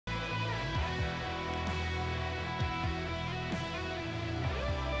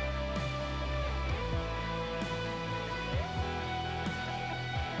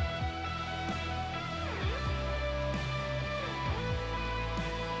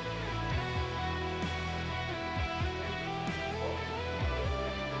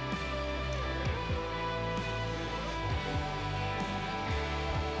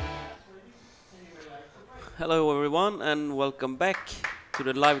Hello everyone and welcome back to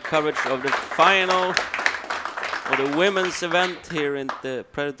the live coverage of the final of the women's event here in the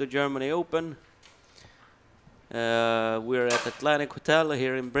Predator Germany Open. We're at Atlantic Hotel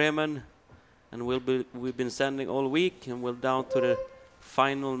here in Bremen, and we've been standing all week, and we're down to the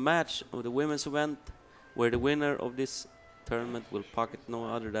final match of the women's event, where the winner of this tournament will pocket no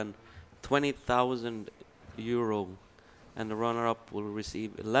other than 20,000 euro, and the runner-up will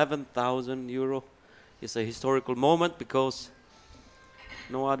receive 11,000 euro. It's a historical moment because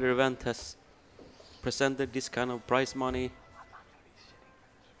no other event has presented this kind of prize money,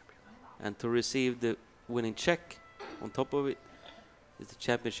 and to receive the winning check on top of it is the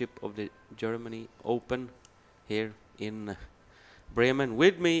championship of the Germany Open here in Bremen.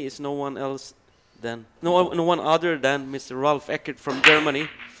 With me is no one else than no one other than Mr. Ralph Eckert from Germany.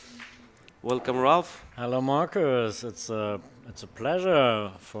 Welcome, Ralph. Hello, Marcus. It's a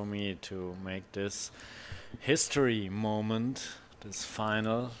pleasure for me to make this history moment, this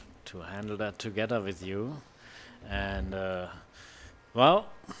final, to handle that together with you. And well,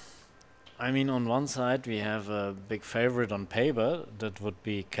 I mean, on one side we have a big favorite on paper, that would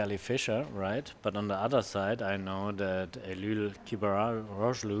be Kelly Fisher, right? But on the other side, I know that Eylul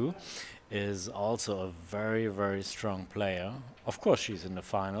Kibaroglu is also a very, very strong player. Of course, she's in the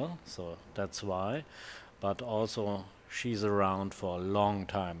final, so that's why. But also, she's around for a long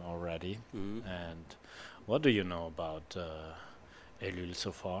time already. And what do you know about Eylul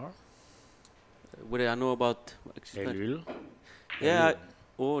so far? What do I know about Eylul? Yeah.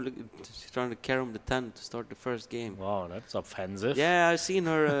 Look, she's trying to carry him the 10 to start the first game. Wow, that's offensive. Yeah, I've seen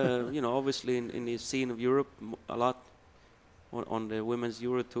her, you know, obviously in the scene of Europe a lot, on the Women's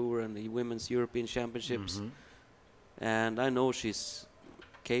Euro Tour and the Women's European Championships. And I know she's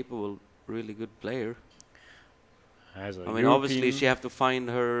capable, really good player. As a I mean, obviously she have to find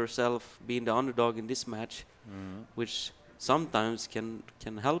herself being the underdog in this match, which sometimes can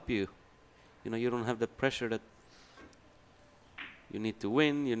help you. You know, you don't have the pressure that you need to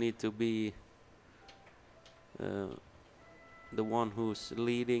win. You need to be the one who's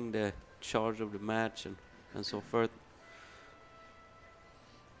leading the charge of the match and so forth.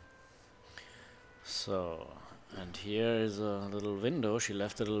 So, and here is a little window. She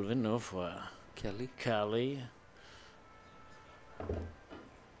left a little window for Kelly.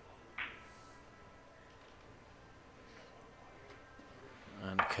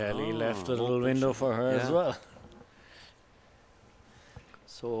 And Kelly left a little window for her as well.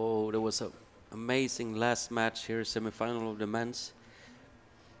 So there was an amazing last match here, semi-final of the men's,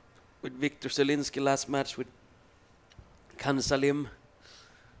 with Victor Zelinsky. Last match with Khan Salim.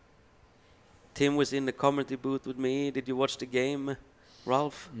 Tim was in the commentary booth with me. Did you watch the game,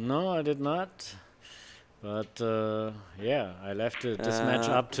 Ralph? No, I did not. But yeah, I left this match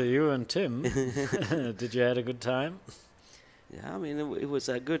up to you and Tim. Did you have a good time? Yeah, I mean, it was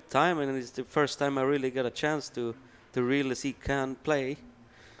a good time, and it's the first time I really got a chance to really see Khan play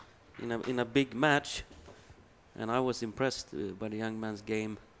in a big match, and I was impressed by the young man's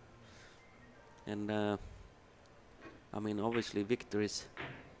game. And I mean, obviously Victor is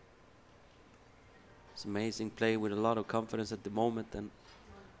amazing play with a lot of confidence at the moment, and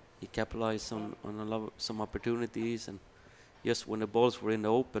he capitalized on some opportunities, and just when the balls were in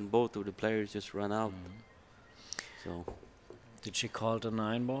the open, both of the players just ran out. So did she call the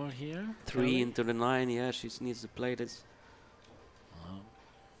 9 ball here? 3 into the 9, yeah, she needs to play this.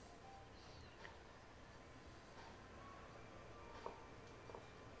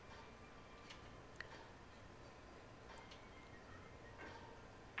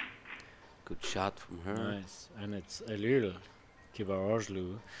 Good shot from her. Nice. And it's Eylul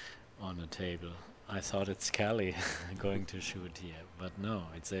Kibaroglu on the table. I thought it's Kelly going to shoot here, but no,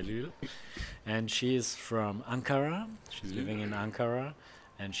 it's Eylul. And she's from Ankara. She's living in Ankara,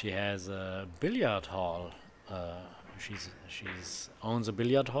 and she has a billiard hall. She's owns a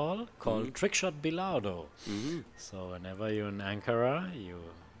billiard hall called Trickshot Bilardo. So whenever you're in Ankara, you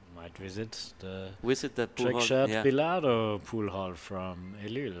might visit the Trickshot Bilardo pool hall from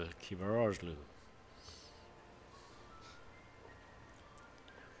Eylul Kibaroglu.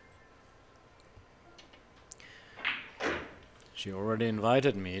 She already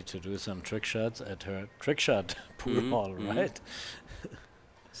invited me to do some trick shots at her trick shot pool hall, right?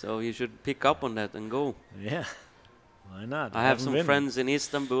 So you should pick up on that and go. Yeah, why not? I have some friends in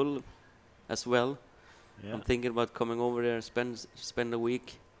Istanbul as well. Yeah. I'm thinking about coming over there and spend a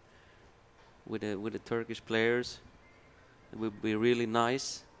week with the Turkish players. It would be really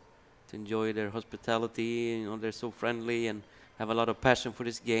nice to enjoy their hospitality. You know, they're so friendly and have a lot of passion for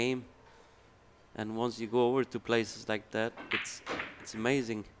this game. And once you go over to places like that, it's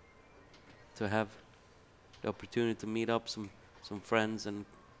amazing to have the opportunity to meet up some friends and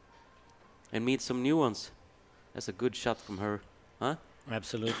meet some new ones. That's a good shot from her, huh?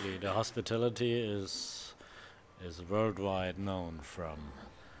 Absolutely. The hospitality is worldwide known from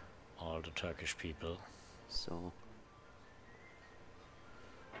all the Turkish people. So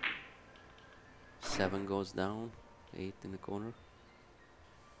 7 goes down, 8 in the corner.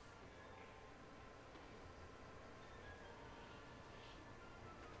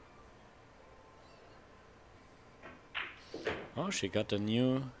 Oh, she got a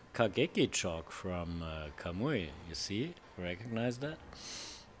new Kageki chalk from Kamui. You see? Recognize that?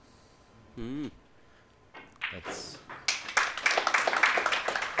 That's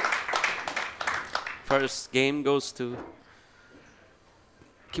First game goes to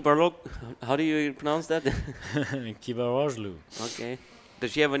Kibaroglu. How do you pronounce that? Kibaroglu. Okay.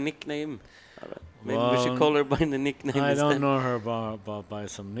 Does she have a nickname? Maybe we Well, should call her by the nickname I instead. don't know her by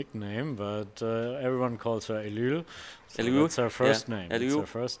some nickname, but everyone calls her Eylul. So Eylul? that's her first Yeah. name. Eylul? It's her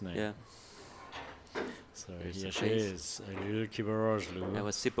first name. Yeah. So There's here the she face. is, Eylul Kibaroglu. Have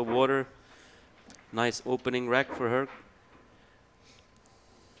a sip of water. Nice opening rack for her.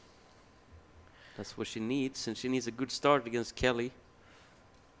 That's what she needs, and she needs a good start against Kelly.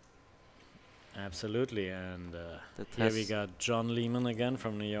 Absolutely, and That here we has- got John Lehman again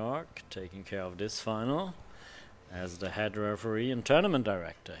from New York, taking care of this final as the head referee and tournament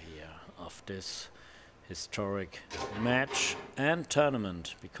director here of this historic match and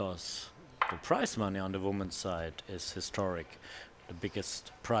tournament, because the prize money on the women's side is historic, the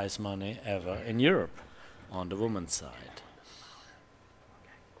biggest prize money ever in Europe on the women's side.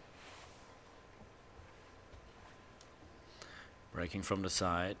 Breaking from the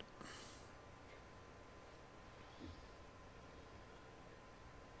side.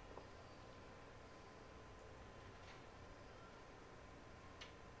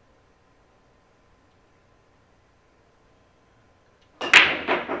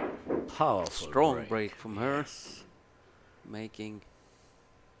 Powerful Strong break from her. Yes. Making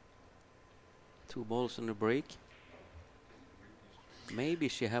 2 balls on the break. Maybe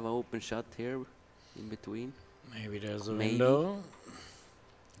she have an open shot here in between. Maybe there's a Maybe. window.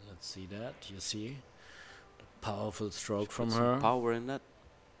 Let's see that. You see the powerful stroke She from put her. some power in that.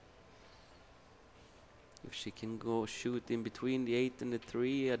 If she can go shoot in between the 8 and the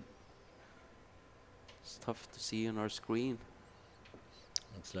 3, it's tough to see on our screen.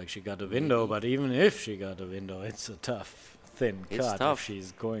 Looks like she got a window, Maybe. but even if she got a window, it's a tough, thin It's cut tough. if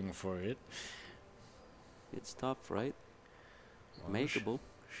she's going for it. It's tough, right? Well, Makeable.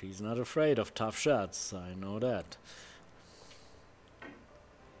 She's not afraid of tough shots, I know that.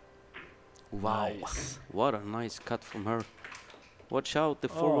 Wow. Nice. What a nice cut from her. Watch out, the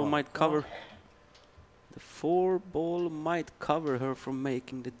 4 ball Oh, might cover. The 4 ball might cover her from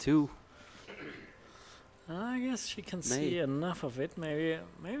making the 2. I guess she can see enough of it. Maybe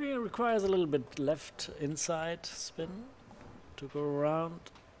it requires a little bit left inside spin to go around.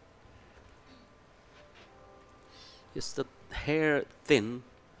 Is the hair thin?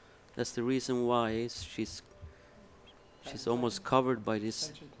 That's the reason why she's almost covered by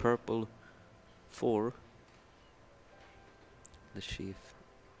this purple 4. The sheath.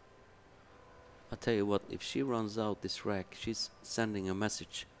 I tell you what, if she runs out this rack, she's sending a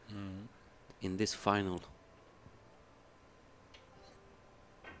message in this final.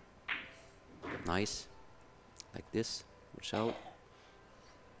 Nice. Like this. Watch out.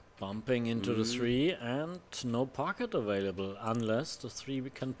 Bumping into the 3 and no pocket available unless the 3 we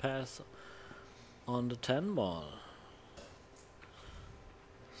can pass on the 10 ball.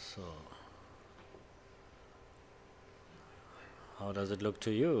 So how does it look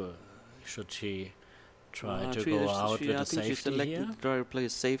to you? Should she try to go out with I the think she safety selected here? to try to play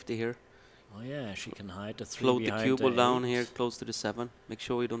safety here. Oh yeah, she can hide the 3 Float the behind cue ball down 8. here close to the 7. Make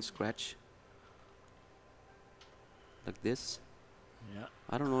sure we don't scratch. Like this. Yeah.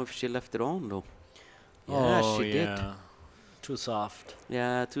 I don't know if she left it on though. Yeah, Oh, she did. yeah. Too soft.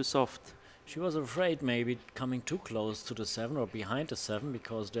 Yeah, too soft. She was afraid maybe coming too close to the 7 or behind the 7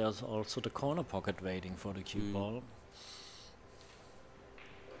 because there's also the corner pocket waiting for the cue ball.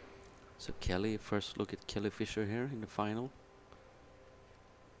 So Kelly, first look at Kelly Fisher here in the final.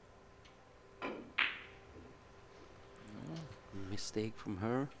 Mistake from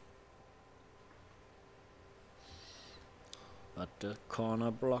her. But the corner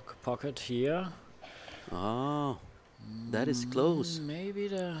block pocket here. Oh, that is close. Maybe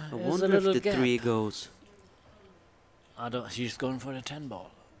there I is a wonder little if the gap. 3 goes. She's going for the 10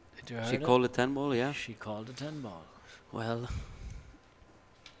 ball. Did you hear She that? called a 10 ball, yeah? She called the 10 ball. Well,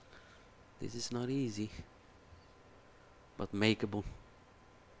 this is not easy, but makeable.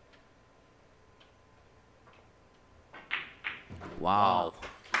 Wow.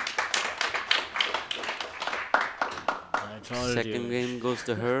 I told Second you. game goes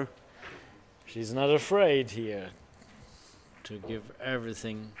to her. She's not afraid here to give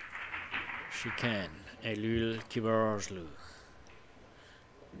everything she can. Eylul Kibaroglu.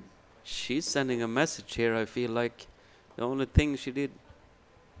 She's sending a message here. I feel like the only thing she did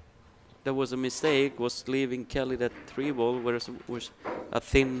that was a mistake was leaving Kelly that 3-ball, whereas was a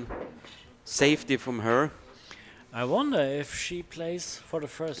thin safety from her. I wonder if she plays for the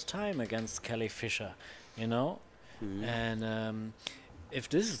first time against Kelly Fisher, you know? And if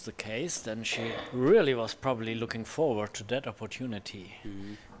this is the case, then she really was probably looking forward to that opportunity.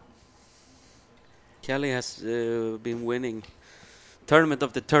 Kelly has been winning tournament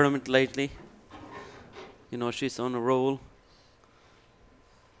of the tournament lately. You know, she's on a roll.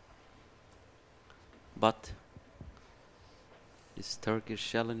 But this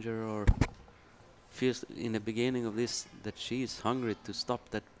Turkish challenger or feels in the beginning of this that she is hungry to stop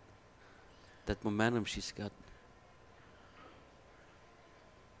that momentum she's got.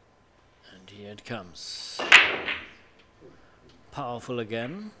 And here it comes. Powerful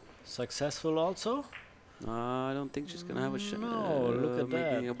again. Successful also. I don't think she's gonna have a shot. No, look at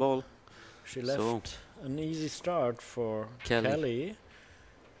making that. a ball. She left an easy start for Kelly. Kelly.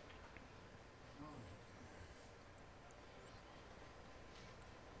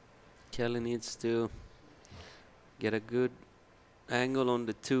 Kelly needs to get a good angle on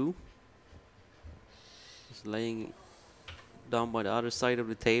the 2. Just laying down by the other side of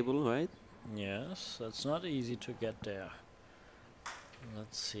the table, right? Yes, that's not easy to get there.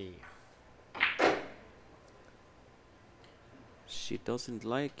 Let's see. She doesn't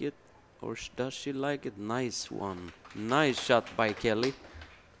like it, or does she like it? Nice one. Nice shot by Kelly.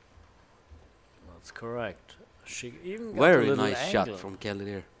 That's correct. She even got a Very little nice angle. shot from Kelly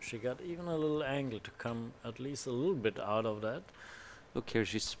there. She got even a little angle to come at least a little bit out of that. Look here,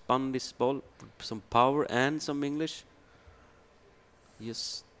 she spun this ball with some power and some English.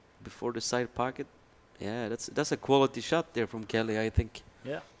 Just before the side pocket. Yeah, that's a quality shot there from Kelly, I think.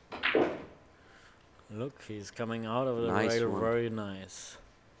 Yeah. Look, he's coming out of the Nice rail one. very nice.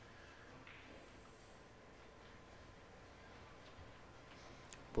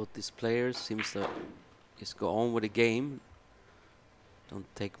 Both these players seems to just go on with the game. Don't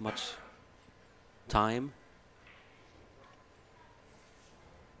take much time.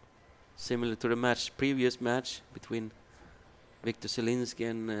 Similar to the previous match between Viktor Zielinski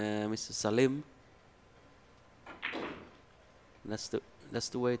and Mr. Salim. That's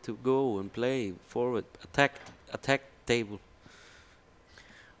the way to go and play forward, attack table.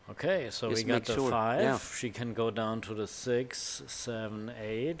 Okay, so Just we got make the sure, 5. yeah. She can go down to the 6, 7,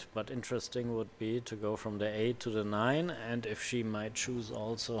 8. But interesting would be to go from the 8 to the 9. And if she might choose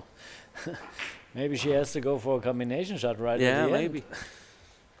also, maybe she has to go for a combination shot right at Yeah, the maybe. end.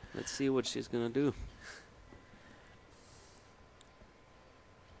 Let's see what she's gonna do.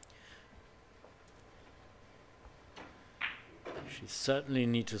 She certainly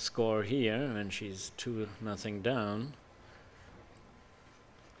need to score here when she's 2-0 down.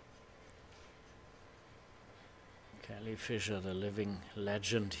 Kelly Fisher, the living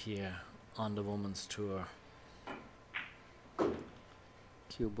legend here on the women's tour.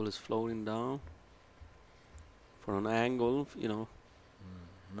 Cue ball is floating down for an angle, you know,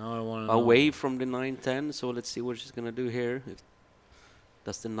 Now I want to away from the 9-10. So let's see what she's gonna do here.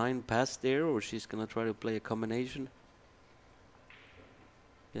 Does the 9 pass there, or she's gonna try to play a combination?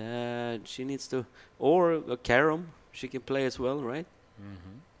 Yeah, she needs to, or a carom. She can play as well, right?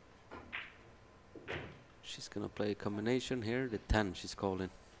 She's gonna play a combination here. The 10 she's calling.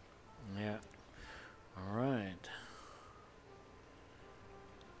 Yeah. All right.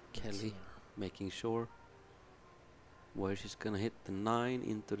 Kelly making sure where she's gonna hit the 9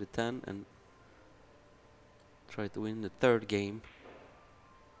 into the 10 and try to win the 3rd game.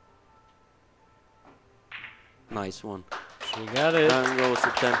 Nice one. She got it. And goes to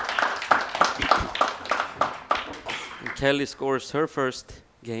 10. And Kelly scores her first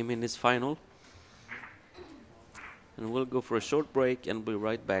game in this final. And we'll go for a short break and be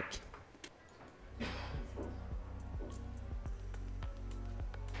right back.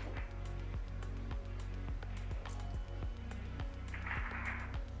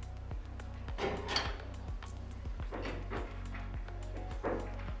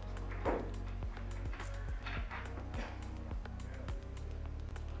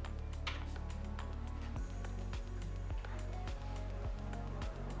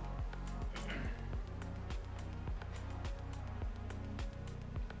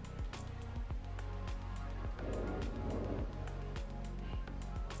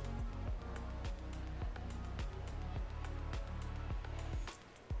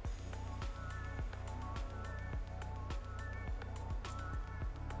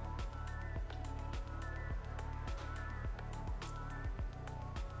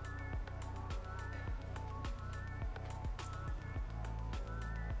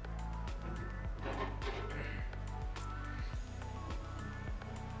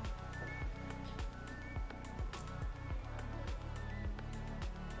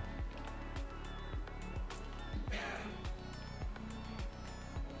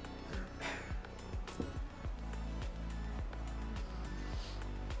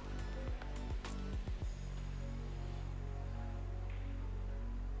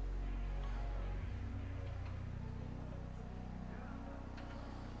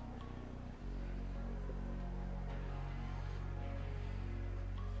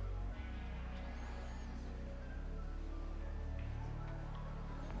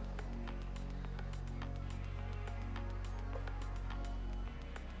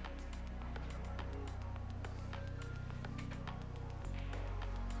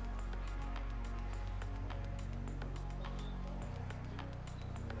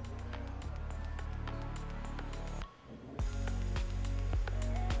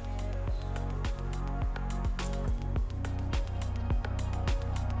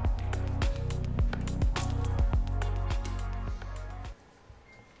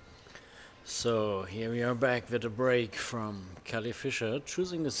 So here we are back with a break from Kelly Fisher,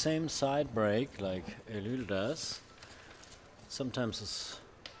 choosing the same side break like Eylul does. Sometimes it's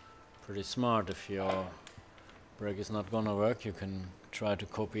pretty smart. If your break is not gonna work, you can try to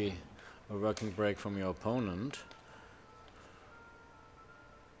copy a working break from your opponent.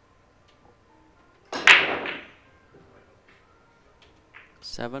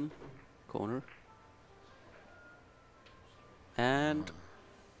 Seven, corner. And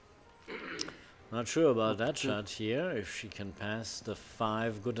not sure about that shot here, if she can pass the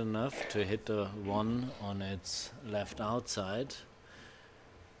 5 good enough to hit the 1 on its left outside.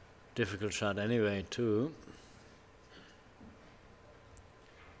 Difficult shot anyway too.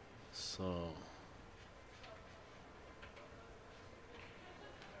 So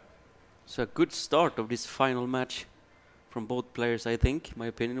a good start of this final match from both players, I think. My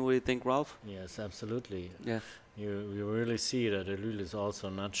opinion. What do you think, Ralph? yes, absolutely. Yeah. You really see that Eylul is also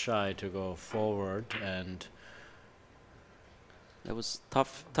not shy to go forward, and That was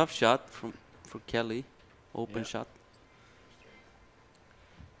tough shot for Kelly. Open shot.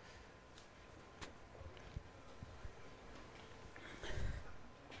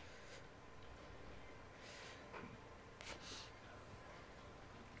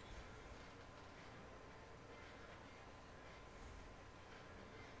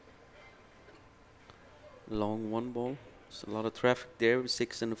 Long 1 ball. There's a lot of traffic there with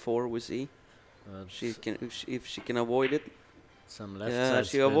 6 and 4 we see. She can if she can avoid it. some left Yeah, side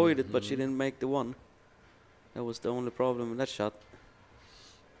she spin. avoided, but she didn't make the 1. That was the only problem with that shot.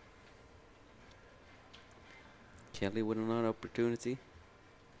 Kelly with another opportunity.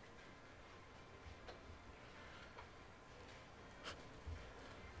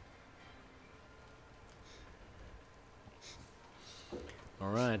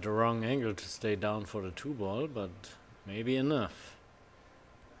 Alright, the wrong angle to stay down for the 2 ball, but maybe enough.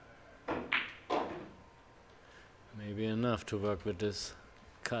 Maybe enough to work with this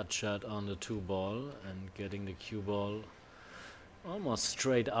cut shot on the 2 ball and getting the cue ball almost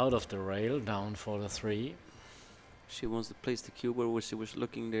straight out of the rail down for the 3. She wants to place the cue ball where she was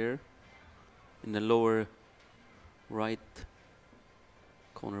looking there, in the lower right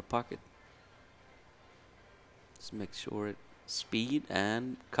corner pocket. Just make sure it speed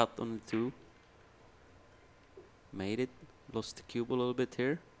and cut on the 2. Made it. Lost the cue ball a little bit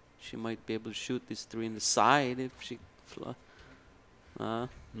here. She might be able to shoot this 3 in the side if she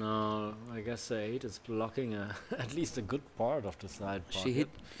No, I guess the 8 is blocking at least a good part of the side pocket. She hit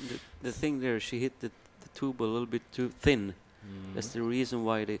the thing there. She hit the 2 ball a little bit too thin. That's the reason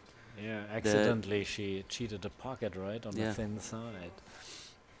why they. Yeah, accidentally she cheated the pocket, right, on the thin side.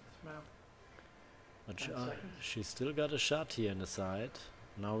 But she still got a shot here in the side.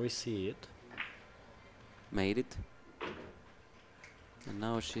 Now we see it. Made it. And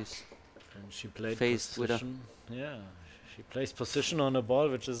now she's And she played faced with position. She plays position on a ball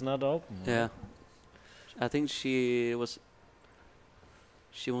which is not open. Yeah. I think she wants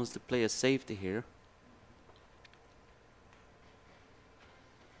to play a safety here.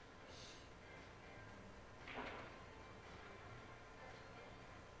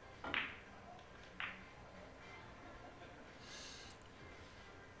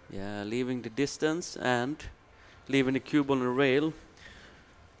 Yeah, leaving the distance and leaving the cube on the rail.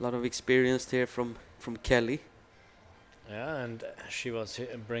 A lot of experience here from Kelly. Yeah, and she was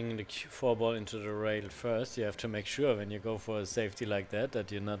bringing the 4 ball into the rail first. You have to make sure when you go for a safety like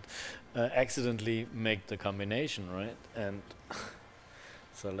that you not accidentally make the combination, right? And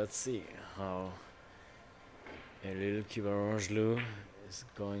so let's see how Eylul Kibaroglu is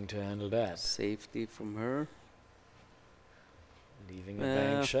going to handle that. Safety from her. Leaving a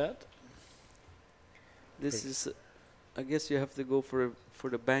bank shot. This is, I guess you have to go for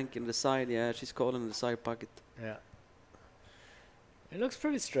the bank in the side. Yeah, she's calling the side pocket. Yeah. It looks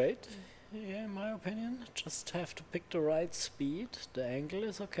pretty straight, yeah, in my opinion. Just have to pick the right speed. The angle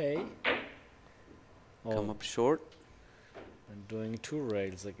is okay. Come up short. And doing 2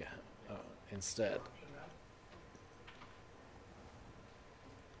 rails again instead.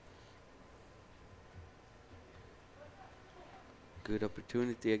 Good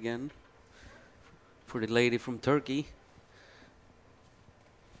opportunity again for the lady from Turkey.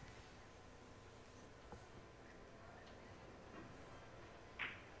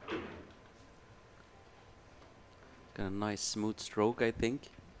 Got a nice smooth stroke, I think.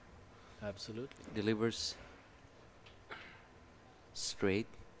 Absolutely. Delivers straight.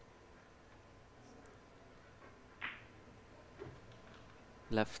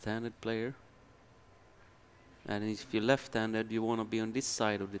 Left-handed player. And if you're left-handed, you want to be on this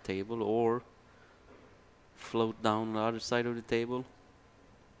side of the table or float down the other side of the table.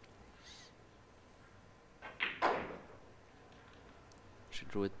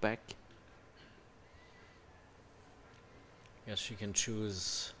 drew it back. Yes, she can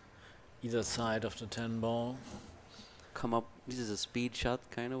choose either side of the 10 ball. Come up. This is a speed shot,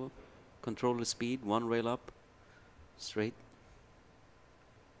 kind of. Control the speed. One rail up. Straight.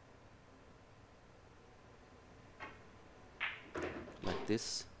 Like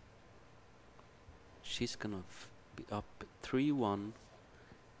this. She's gonna be up 3-1,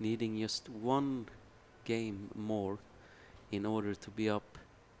 needing just one game more in order to be up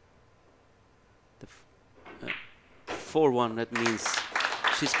 4-1. That means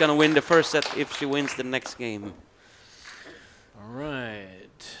she's gonna win the first set if she wins the next game. All right.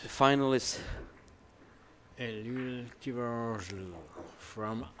 The final is Eylul Kibaroglu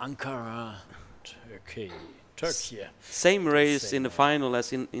from Ankara, Turkey. same race in the final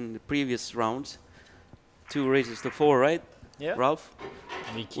as in the previous rounds. 2 races to 4, right? Yeah. Ralph?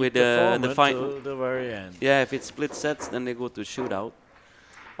 We keep With the final. to the very end. Yeah, if it's split sets, then they go to shootout.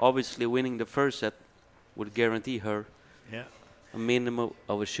 Obviously, winning the first set would guarantee her a minimum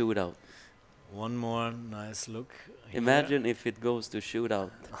of a shootout. One more nice look. Imagine if it goes to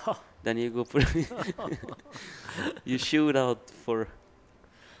shootout. Then you go for you shoot out for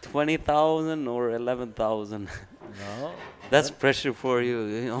 20,000 or 11,000. No. That's pressure for you,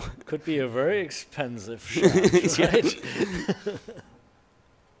 you know. Could be a very expensive shot, right?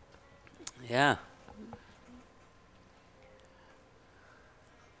 Yeah.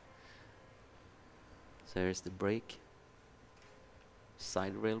 There's the break.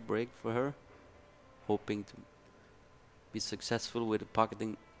 Side rail break for her. Hoping to be successful with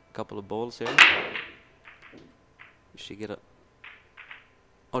pocketing a couple of balls here. She get a...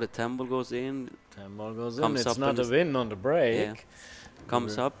 Oh, the 10 ball goes in. 10 ball goes in. Comes It's up not a win on the break. Yeah.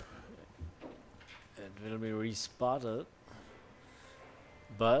 Comes up. It will be respotted.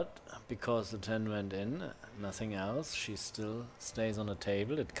 But because the 10 went in, nothing else, she still stays on the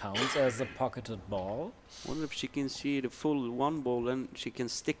table. It counts as a pocketed ball. Wonder if she can see the full 1 ball and she can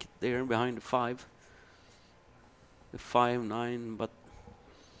stick it there behind the 5. The 5, 9, but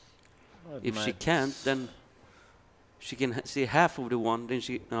if she can't, then she can see half of the 1, then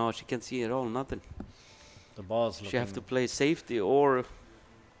she can't see at all, nothing. The ball's She have to play safety or...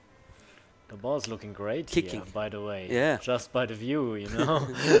 The ball's looking great kicking here, by the way. Yeah. Just by the view, you know.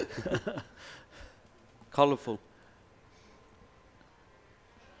 Colorful.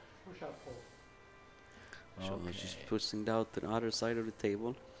 So she's pushing down to the other side of the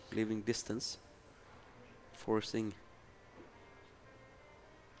table, leaving distance, forcing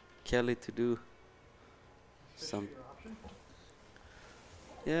Kelly to do some.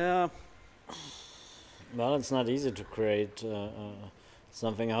 Yeah. Well, it's not easy to create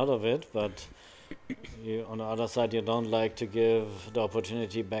something out of it, but you, on the other side, you don't like to give the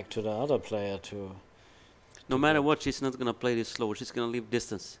opportunity back to the other player to... No matter what, she's not going to play this slow. She's going to leave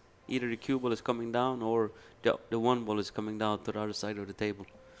distance. Either the cue ball is coming down or the 1 ball is coming down to the other side of the table.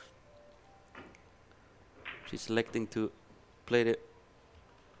 She's selecting to play the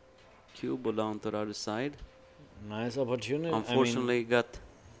cue ball down to the other side. Nice opportunity. Unfortunately, got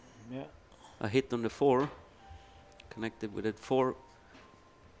yeah, a hit on the 4. Connected with it 4.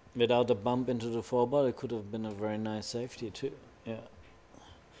 without a bump into the 4 ball, it could have been a very nice safety too. Yeah.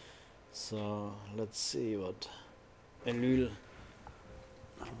 So let's see what Eylul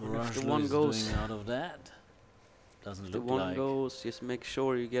if the 1 goes doing out of that. Doesn't if the look 1 like. goes, just make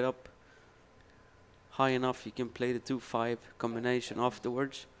sure you get up high enough you can play the 2-5 combination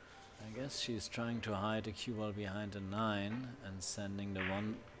afterwards. I guess she's trying to hide the cue ball behind the 9 and sending the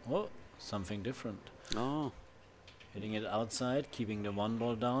 1. Oh, something different. Oh. Hitting it outside, keeping the 1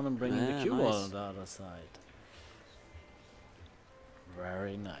 ball down and bringing the cue ball on the other side.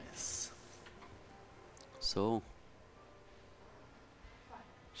 Very nice. So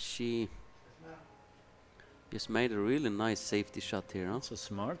she just made a really nice safety shot here, huh? It's a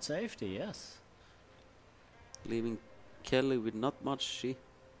smart safety, yes. Leaving Kelly with not much. She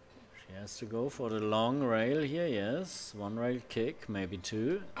has to go for the long rail here, yes. 1 rail kick, maybe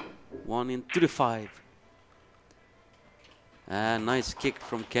 2. 1 into the 5. Nice kick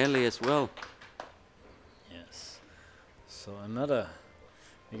from Kelly as well. Yes. So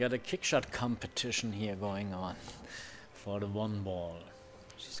we got a kick shot competition here going on for the 1 ball.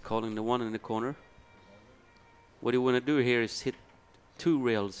 She's calling the 1 in the corner. What you want to do here is hit 2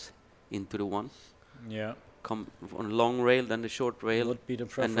 rails into the 1. Yeah. Come on a long rail, then the short rail. Would be the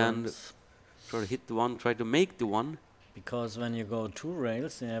preference. And then try to hit the 1, try to make the 1. Because when you go 2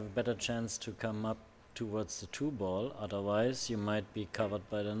 rails, you have a better chance to come up towards the 2 ball. Otherwise, you might be covered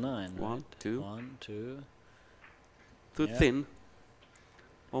by the 9. 1, right? 2. 1, 2. Too thin.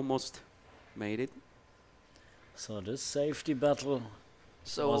 Almost made it. So this safety battle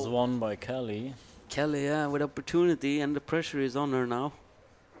So was won by Kelly. Kelly, yeah, with opportunity, and the pressure is on her now.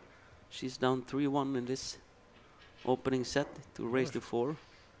 She's down 3-1 in this opening set to raise to 4.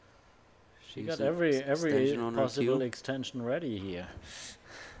 She got every on possible her extension ready here.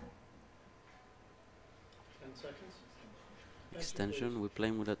 10 seconds. Extension, we're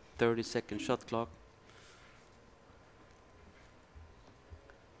playing with a 30-second shot clock.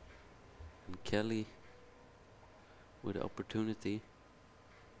 And Kelly with the opportunity.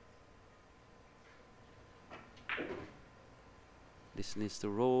 This needs to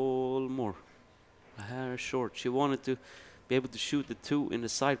roll more. A hair short. She wanted to be able to shoot the 2 in the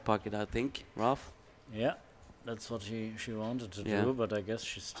side pocket, I think, Ralph. Yeah, that's what she wanted to do, but I guess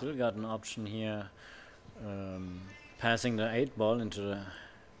she's still got an option here, passing the 8 ball into the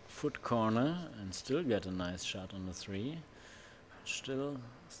foot corner and still get a nice shot on the 3. Still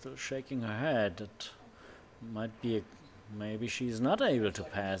shaking her head. That might be maybe she's not able to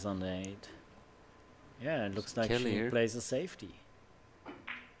pass on the 8. Yeah, it looks like Kelly she here plays a safety.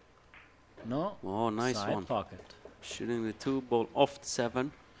 No. Oh, nice side one. pocket. Shooting the 2 ball off the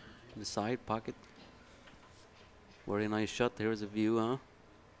 7 in the side pocket. Very nice shot. Here's a view, huh?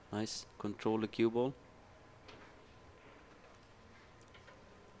 Nice. Control the cue ball.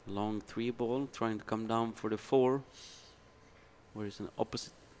 Long 3 ball, trying to come down for the 4. Where is an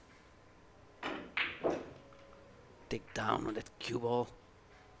opposite? Dig down on that cue ball.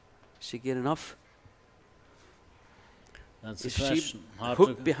 She get enough? That's Is the she question.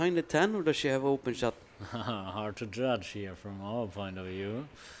 hooked behind the 10, or does she have open shot? Hard to judge here from our point of view.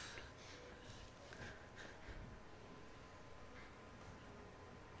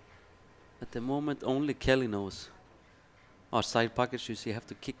 At the moment, only Kelly knows. Oh, side pocket, you have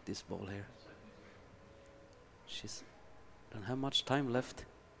to kick this ball here. She's don't have much time left.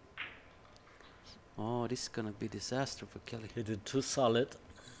 Oh, this is gonna be disaster for Kelly. Hit it too solid,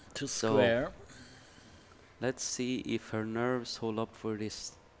 too square. Let's see if her nerves hold up for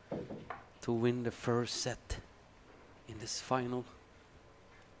this to win the first set in this final.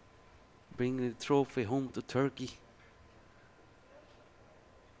 Bring the trophy home to Turkey.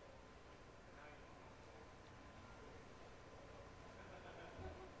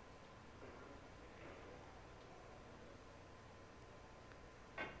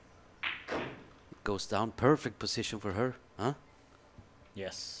 Goes down, perfect position for her, huh?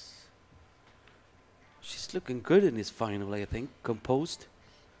 Yes. She's looking good in this final, I think. Composed.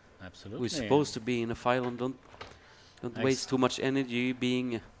 Absolutely. We're supposed to be in a final. Don't waste too much energy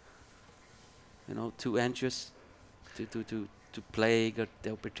being, too anxious to play. Got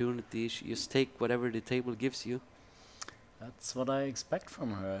the opportunity. Just take whatever the table gives you. That's what I expect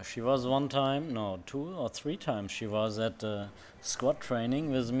from her. She was 2 or 3 times. She was at squad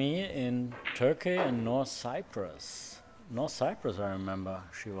training with me in Turkey and North Cyprus. North Cyprus, I remember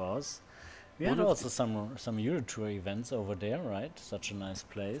she was. We had also some Euro Tour events over there, right? Such a nice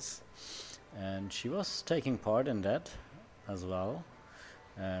place. And she was taking part in that as well.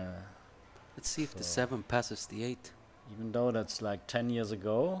 Let's see if the 7 passes the 8. Even though that's like 10 years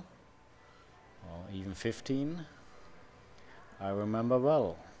ago, or even 15, I remember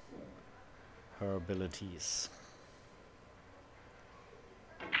well her abilities.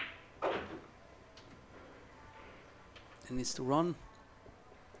 It needs to run.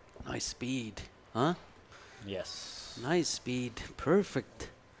 Nice speed, huh? Yes. Nice speed. Perfect.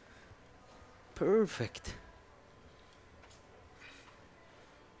 Perfect.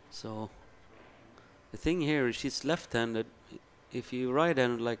 So, the thing here is she's left-handed. If you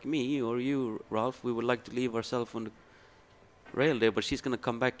right-handed like me or you, Ralph, we would like to leave ourselves on the rail there, but she's going to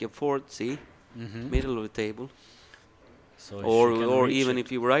come back and forth, see? Middle of the table. So or even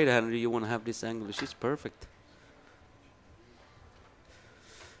if you're right-handed, you want to have this angle. She's perfect.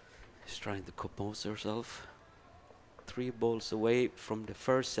 She's trying to compose herself. 3 balls away from the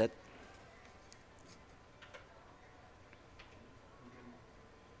first set.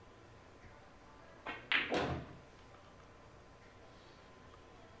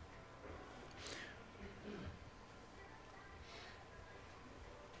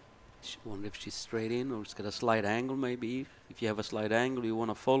 Wonder if she's straight in or it's got a slight angle maybe. If you have a slight angle, you want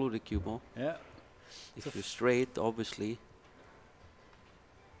to follow the cue ball. Yeah. If you're straight, obviously,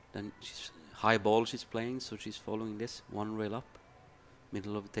 then she's high ball she's playing, so she's following this 1 rail up,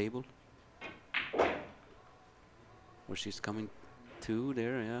 middle of the table. Or she's coming 2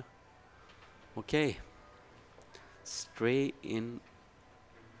 there, yeah. Okay. Straight in.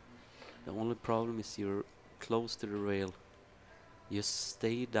 The only problem is you're close to the rail. Just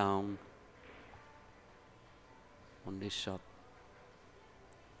stay down on this shot.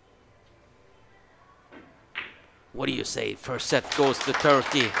 What do you say? First set goes to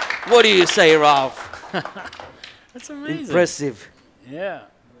Turkey. What do you say, Ralph? That's amazing. Impressive. Yeah.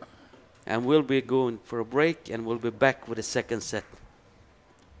 And we'll be going for a break, and we'll be back with the second set.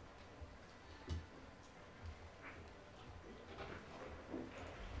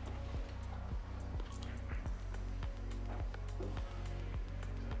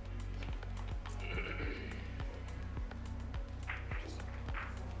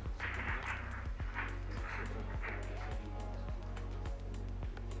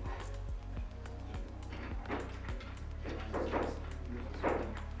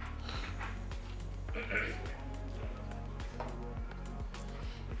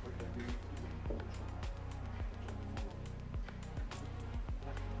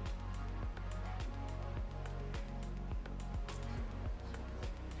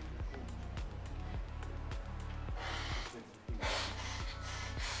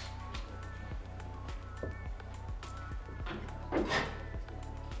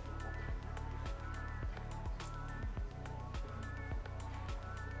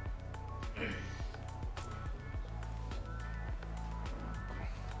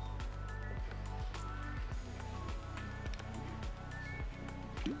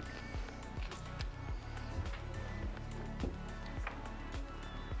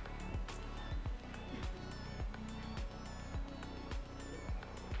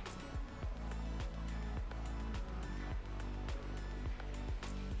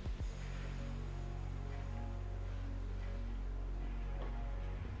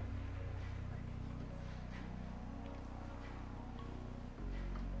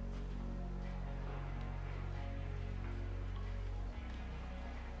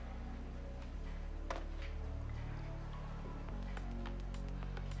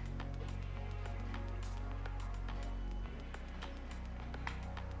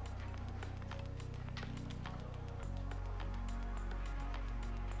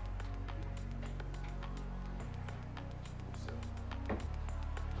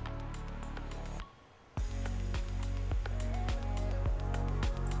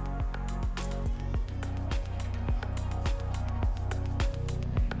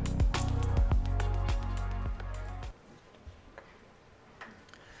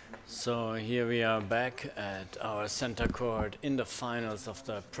 So here we are back at our center court in the finals of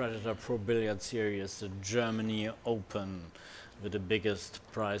the Predator Pro Billiard Series, the Germany Open, with the biggest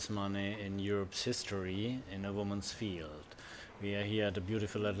prize money in Europe's history in a women's field. We are here at the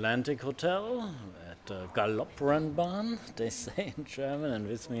beautiful Atlantic Hotel at the Galopprennbahn, they say in German, and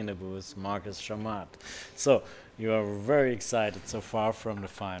with me in the booth, Marcus Schamat. So you are very excited so far from the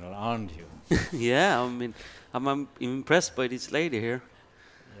final, aren't you? Yeah, I mean, I'm impressed by this lady here.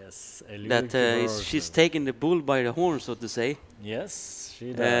 Yes, Eylul That she's taking the bull by the horn, so to say. Yes,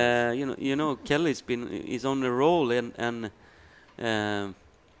 she does. You know, Kelly's is on the roll, and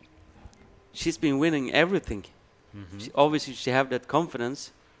she's been winning everything. Obviously, she have that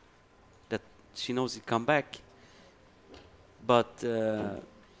confidence that she knows it come back. But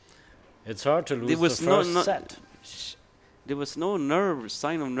it's hard to lose the first set. There was no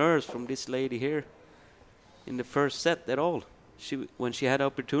sign of nerves from this lady here in the first set at all. When she had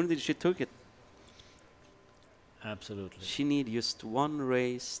opportunity, she took it. Absolutely. She need just one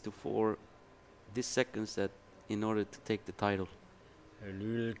race for this second set in order to take the title.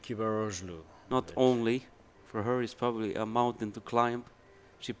 Eylul Kibaroglu. Not only, for her it's probably a mountain to climb.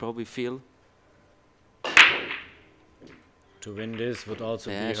 She probably feel. To win this would also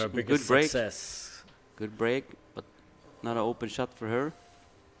be her biggest good break. success. Good break, but not an open shot for her.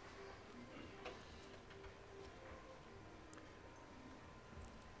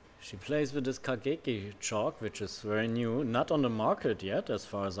 She plays with this Kageki chalk, which is very new, not on the market yet, as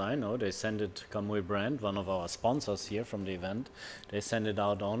far as I know. They send it, Kamui brand, one of our sponsors here from the event. They send it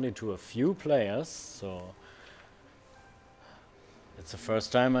out only to a few players, so it's the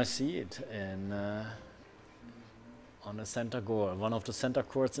first time I see it in on a center court, one of the center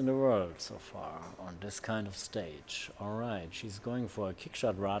courts in the world so far, on this kind of stage. All right, she's going for a kick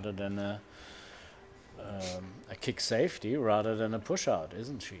shot rather than a kick safety rather than a push out,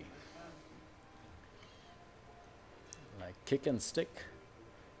 isn't she? Like kick and stick.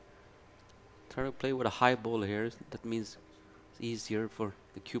 Try to play with a high ball here. That means it's easier for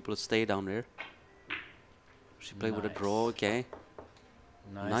the cupel to stay down there. She played with a draw, okay.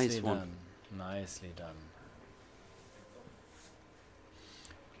 Nicely Nice one. done. Nicely done.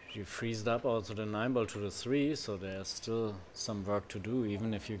 She freezed up also the 9 ball to the 3, so there's still some work to do,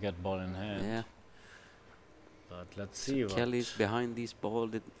 even if you get ball in hand. Yeah. But let's see what Kelly's behind this ball,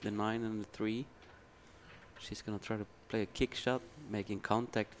 the 9 and the 3. She's gonna try to play a kick shot, making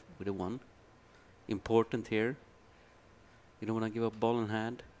contact with the 1. Important here. You don't want to give up ball in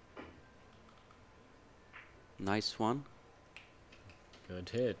hand. Nice one. Good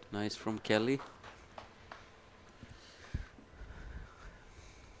hit. Nice from Kelly.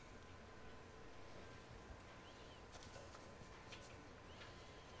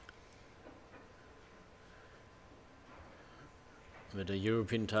 With a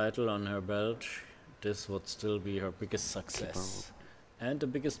European title on her belt, this would still be her biggest success. And the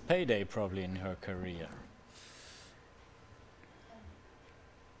biggest payday probably in her career.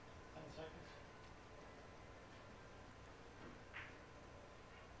 10 seconds.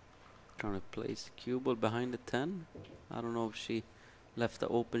 Trying to place the cue ball behind the 10. I don't know if she left the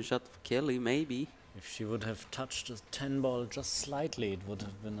open shot for Kelly, maybe. If she would have touched the 10 ball just slightly, it would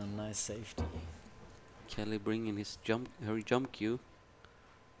have been a nice safety. Kelly bringing her jump cue.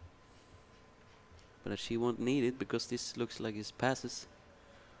 But she won't need it because this looks like his passes.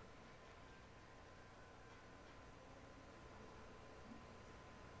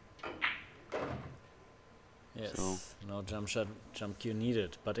 Yes, So no jump cue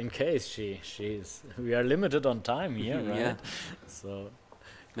needed. But in case we are limited on time here, right? Yeah. So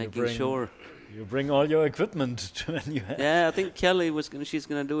Making sure. you bring all your equipment to when you have. Yeah, I think Kelly she's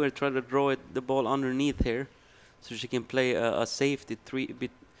gonna do it. Try to draw the ball underneath here, so she can play a safety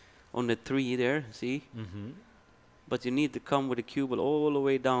bit on the 3 there. See, but you need to come with the cue ball all the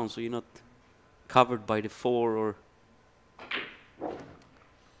way down, so you're not covered by the 4 or.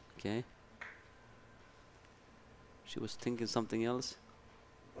 Okay. She was thinking something else.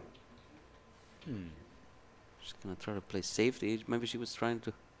 She's gonna try to play safety. Maybe she was trying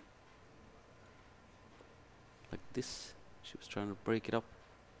to. Like this. She was trying to break it up.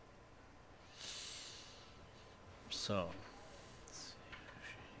 So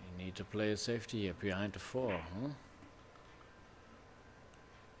you need to play a safety here behind the 4, huh?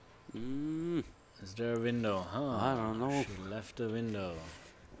 Is there a window? Huh? I don't know. She left a window.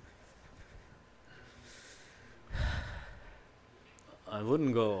 I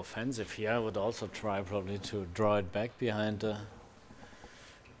wouldn't go offensive here. I would also try probably to draw it back behind the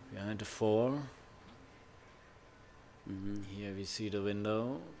 4. Here we see the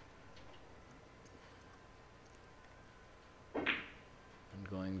window. And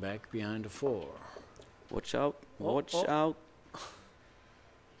going back behind the 4. Watch out. Oh, Watch oh. out.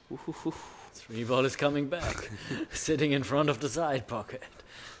 Ooh. 3 ball is coming back. Sitting in front of the side pocket.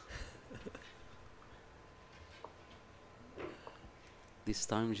 This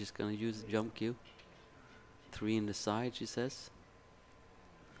time she's gonna use the jump cue. 3 in the side, she says.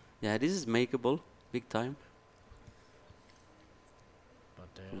 Yeah, this is makeable. Big time.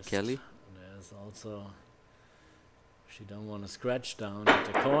 But Kelly. There's also, she don't want to scratch down at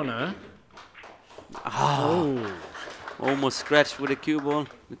the corner. Oh. Almost scratched with the cue ball in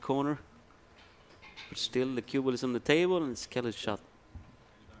the corner. But still the cue ball is on the table and it's Kelly's shot.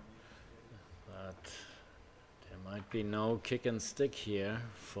 But there might be no kick and stick here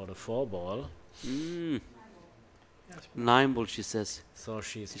for the 4 ball. 9 ball, she says. So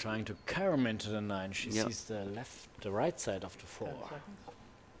she's trying to carom into the 9. She Yep. sees the right side of the 4. 10 seconds.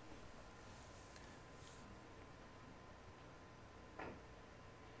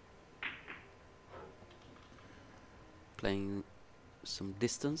 Playing some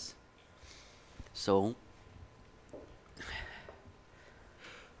distance. So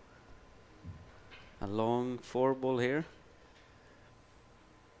a long 4 ball here.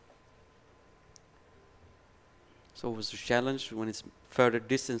 It's always a challenge when it's further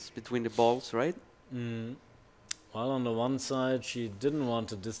distance between the balls, right? Well, on the one side, she didn't want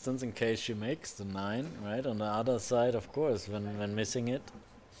the distance in case she makes the 9, right? On the other side, of course, when missing it.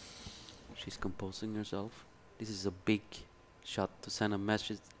 She's composing herself. This is a big shot to send a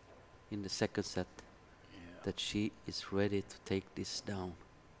message in the second set that she is ready to take this down.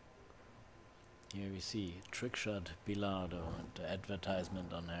 Here we see trick shot Bilardo and the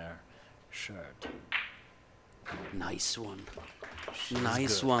advertisement on her shirt. Nice one. She's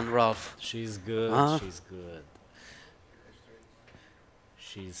Nice good. one, Ralph. She's good. Huh? She's good.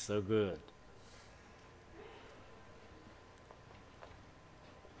 She's so good.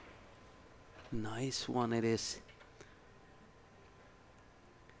 Nice one it is.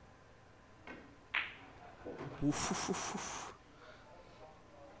 Oof.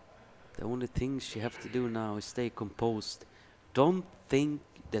 The only thing she have to do now is stay composed. Don't think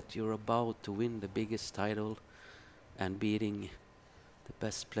that you're about to win the biggest title and beating the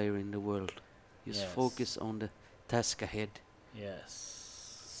best player in the world. Just Yes. focus on the task ahead.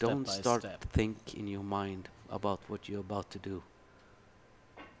 Yes. Don't Step by start step. to think in your mind about what you're about to do.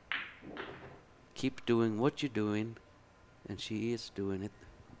 Keep doing what you're doing, and she is doing it,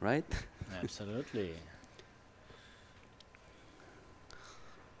 right? Absolutely.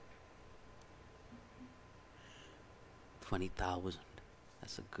 20,000.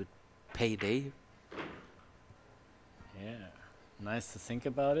 That's a good payday. Yeah, nice to think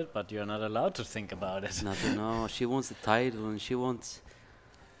about it, but you're not allowed to think about it. Nothing. No, she wants the title, and she wants.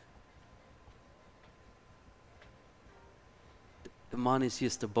 The money is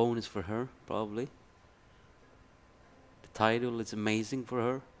just a bonus for her, probably. The title is amazing for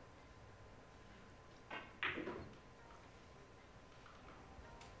her.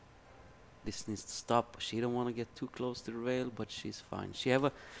 This needs to stop. She don't want to get too close to the rail, but she's fine. She have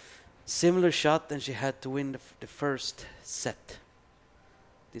a similar shot, and she had to win the first set.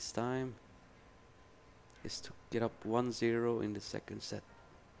 This time is to get up 1-0 in the second set.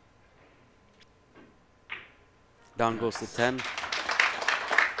 Down goes the 10.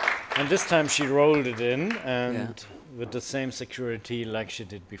 And this time she rolled it in, and with the same security like she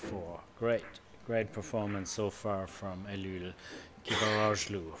did before. Great performance so far from Eylul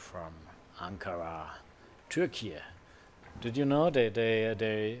Kibaroglu from Ankara, Turkey. Did you know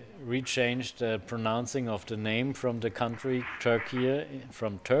they rechanged the pronouncing of the name from the country Turkey,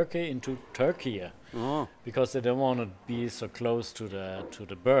 from Turkey into Turkey? Oh, Because they don't want to be so close to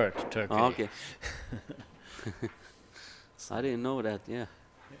the bird, Turkey. oh, okay. I didn't know that. Yeah.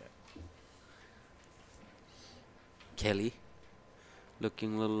 Kelly,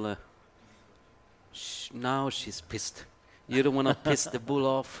 looking a little. Now she's pissed. You don't want to piss the bull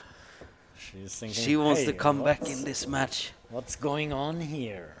off. She's thinking, She wants "Hey, to come back in this match. What's going on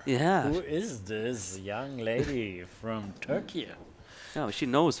here? Yeah. Who is this young lady from Turkey?" No, she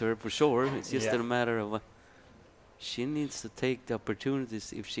knows her for sure. It's just Yeah. a matter of she needs to take the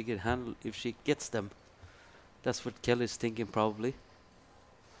opportunities if she if she gets them. That's what Kelly's thinking probably.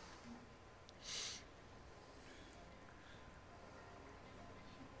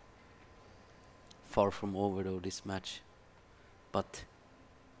 Far from over though this match, but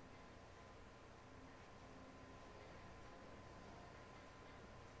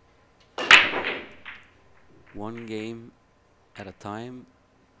one game at a time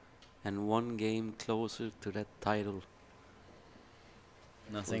and one game closer to that title.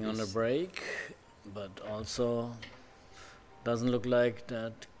 Nothing on the this. break, but also doesn't look like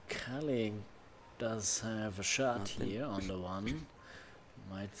that Kelly does have a shot Nothing. here on the 1.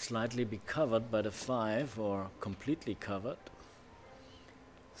 Might slightly be covered by the 5 or completely covered.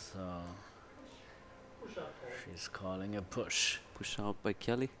 So Push up. she's calling a push. Push out by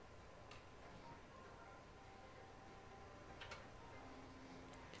Kelly.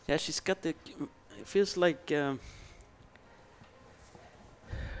 Yeah, she's got the. It feels like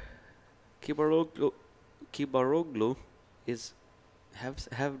Kibaroglu is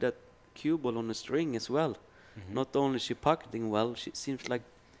have that cue ball on the string as well. Not only she pocketing well, she seems like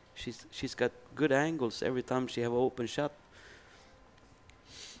she's got good angles every time she have an open shot.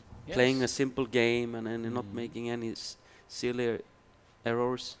 Playing a simple game and then not making any silly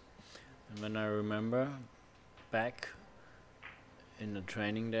errors. And when I remember back in the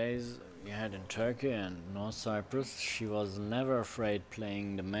training days we had in Turkey and North Cyprus, she was never afraid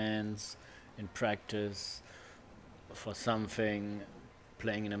playing the men's in practice for something,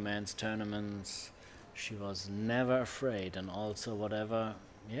 playing in the men's tournaments. She was never afraid, and also whatever,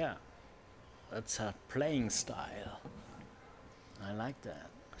 yeah, that's her playing style. I like that.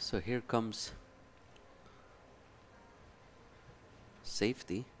 So here comes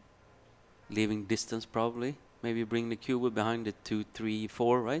safety, leaving distance probably. Maybe bring the cue behind the 2, 3,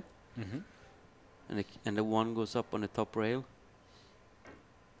 4, right? And the 1 goes up on the top rail,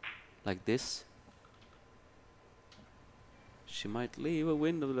 like this. She might leave a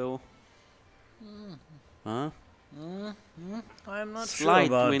window though. Huh? I'm not Slight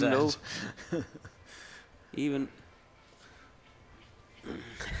sure about window. that. Even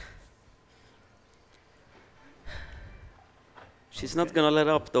she's not gonna let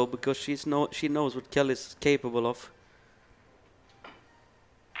up though, because she knows what Kelly's capable of.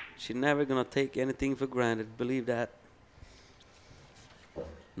 She's never gonna take anything for granted. Believe that.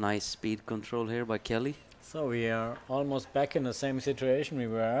 Nice speed control here by Kelly. So we are almost back in the same situation we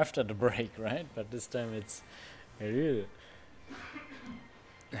were after the break, right? But this time it's real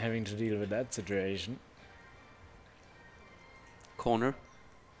having to deal with that situation. Corner.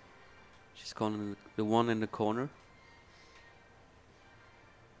 She's calling the 1 in the corner.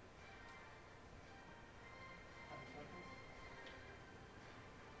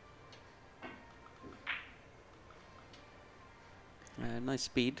 Nice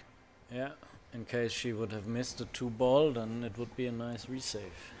speed. Yeah, in case she would have missed the 2 ball, then it would be a nice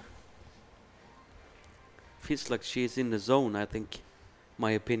resave. Feels like she's in the zone, I think.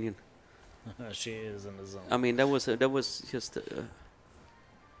 My opinion. She is in the zone. I mean, that was just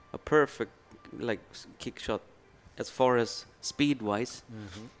a perfect kick shot as far as speed-wise.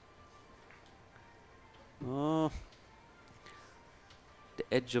 Mm-hmm. Oh, the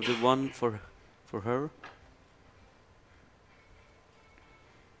edge of the one for her.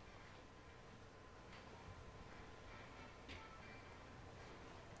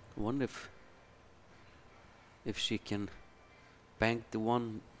 I wonder if she can bank the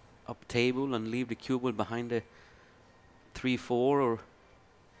one up table and leave the cue ball behind the 3-4 or.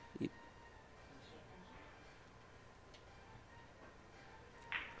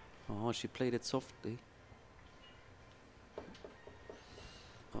 Oh, she played it softly.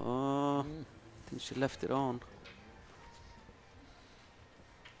 Oh, I think she left it on.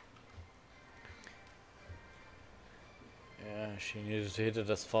 Yeah, she needed to hit it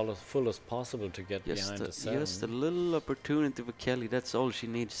as full as possible to get behind the 7. Just a little opportunity for Kelly. That's all she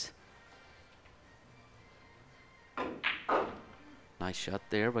needs. Nice shot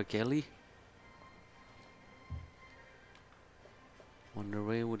there by Kelly. On the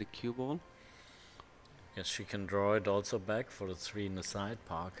way with the cue ball. Yes, she can draw it also back for the 3 in the side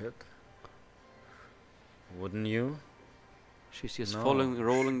pocket. Wouldn't you? She's just No.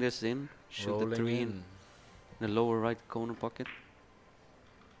 rolling this in. Shoot the 3 in the lower right corner pocket.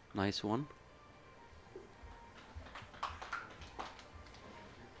 Nice one.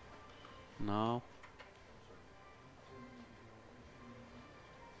 Now.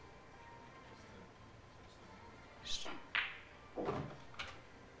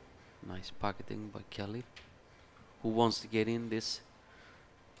 Nice pocketing by Kelly, who wants to get in this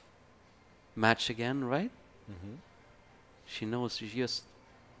match again, right? Mm-hmm. She knows she just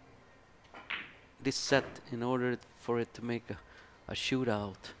this set in order for it to make a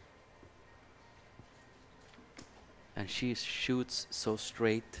shootout. And she shoots so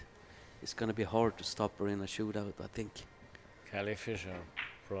straight, it's gonna be hard to stop her in a shootout, I think. Kelly Fisher,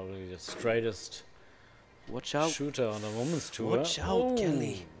 probably the straightest Watch out. shooter on the women's tour. Watch out,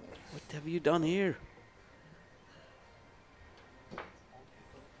 Kelly. What have you done here?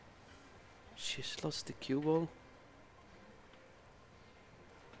 She's lost the cue ball.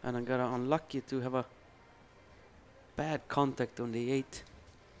 And I got unlucky to have a bad contact on the 8.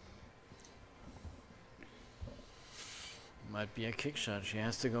 Might be a kick shot. She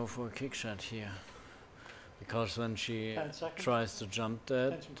has to go for a kick shot here. Because when she 10 seconds. tries to jump that,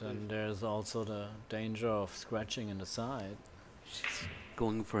 Attention, then please. there's also the danger of scratching in the side. She's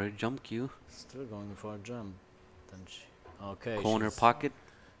going for a jump cue. Still going for a jump. Then she, okay. Corner she's pocket.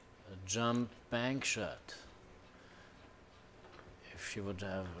 a jump bank shot. If she would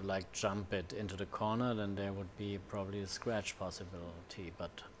have jump it into the corner, then there would be probably a scratch possibility.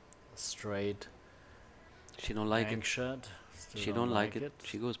 But a straight She don't like bank it. shot. Still She don't like it.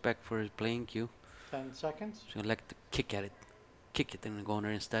 She goes back for her playing cue. 10 seconds. She'll like to kick at it. Kick it in the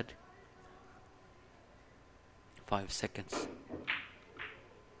corner instead. 5 seconds.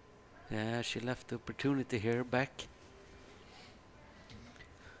 Yeah, she left the opportunity here back.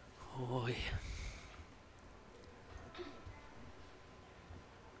 Oi.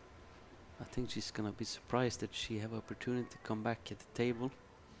 I think she's gonna be surprised that she have opportunity to come back at the table.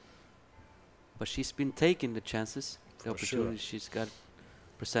 But she's been taking the chances, the For opportunity sure. she's got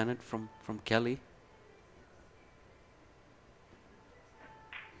presented from Kelly.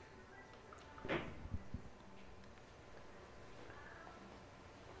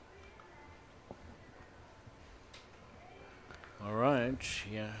 Alright,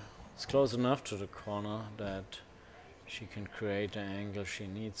 yeah. It's close enough to the corner that she can create the angle she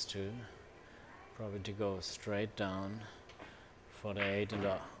needs to. Probably to go straight down for the 8 in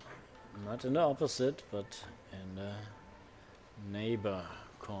the, not in the opposite, but in the neighbor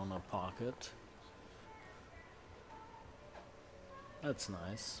corner pocket. That's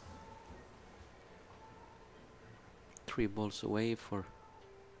nice. 3 balls away for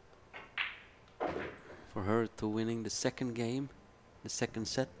her to winning the second game, the second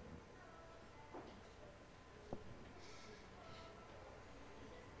set.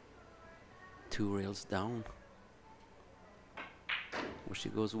 Two rails down. Where she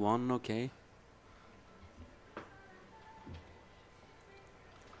goes 1, okay.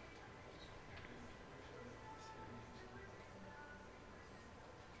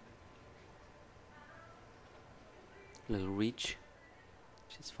 Little reach.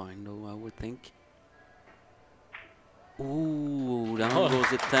 She's fine though, I would think. Ooh, down goes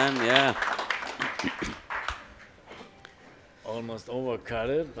the 10, yeah. Almost overcut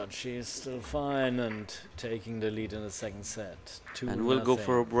it, but she is still fine and taking the lead in the second set. 2-0. And we'll go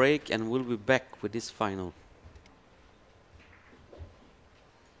for a break and we'll be back with this final.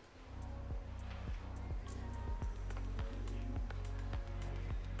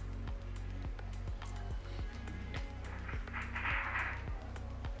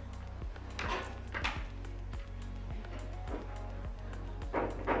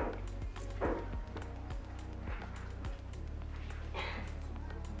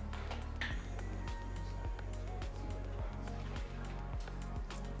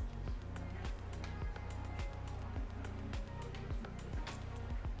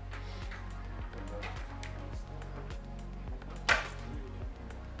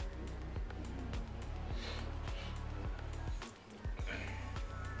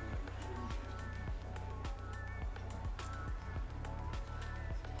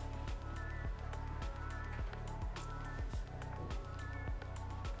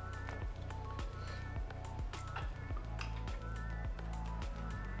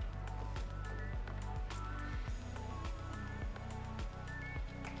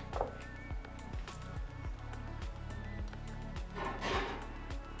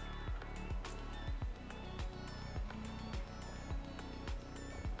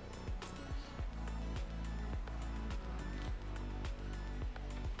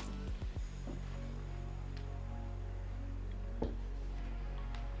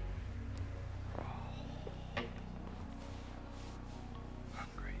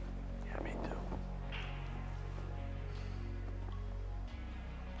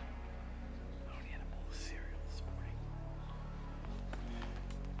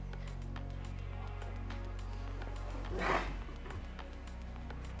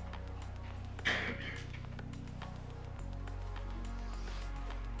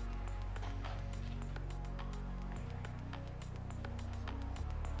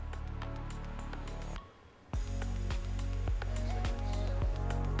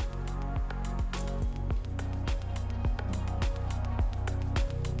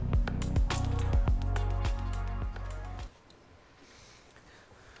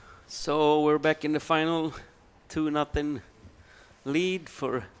 So we're back in the final, 2-0 lead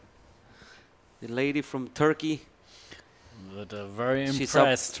for the lady from Turkey. But a very She's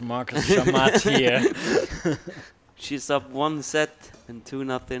impressed Marcus Shamat here. She's up 1 set and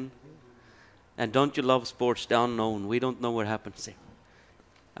 2-0. And don't you love sports, the unknown? We don't know what happens here.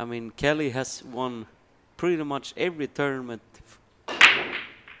 I mean, Kelly has won pretty much every tournament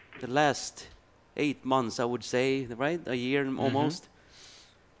the last 8 months, I would say, right? A year almost.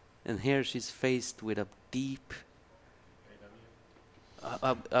 And here she's faced with a deep,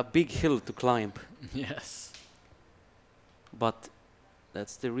 a big hill to climb. Yes. But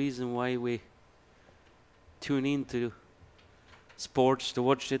that's the reason why we tune into sports to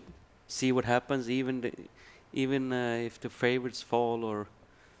watch it, see what happens, even if the favorites fall or.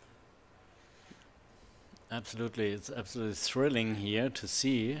 Absolutely, it's absolutely thrilling here to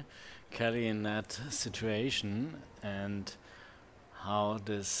see Kelly in that situation and how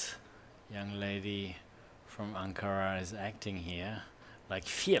this young lady from Ankara is acting here, like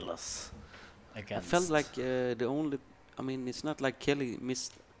fearless against. I felt like I mean, it's not like Kelly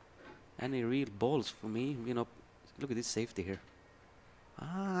missed any real balls for me. You know, look at this safety here.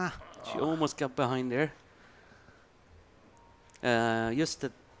 She almost got behind there. Just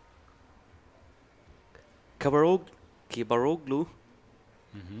that Kibaroglu,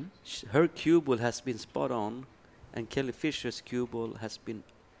 her cue ball has been spot on, and Kelly Fisher's cue ball has been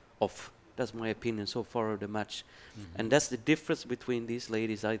off. That's my opinion so far of the match. And that's the difference between these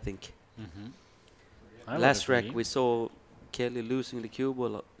ladies, I think. Last rack we saw Kelly losing the cue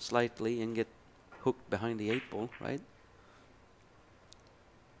ball slightly and get hooked behind the 8 ball, right?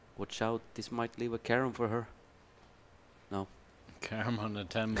 Watch out, this might leave a carom for her. No. Carom on the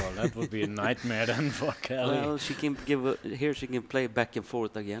 10 ball, that would be a nightmare then for Kelly. Well, she can here she can play back and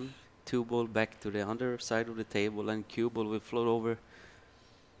forth again. 2 ball back to the underside of the table, and cue ball will float over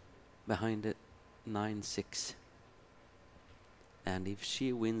behind the 9-6. And if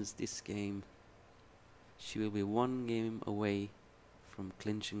she wins this game, she will be 1 game away from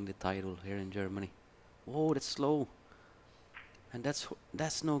clinching the title here in Germany. Oh, that's slow. And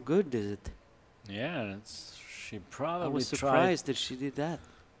that's no good, is it? Yeah, she probably I was tried. surprised that she did that.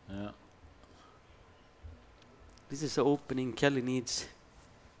 Yeah. This is the opening Kelly needs.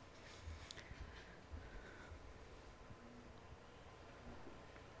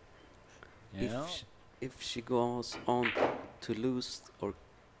 Yeah. If she goes on to lose, or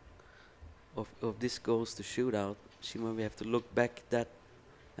if this goes to shootout, she maybe have to look back at that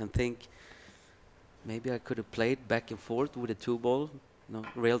and think, maybe I could have played back and forth with a 2 ball,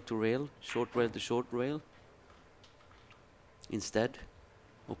 rail to rail, short rail to short rail, instead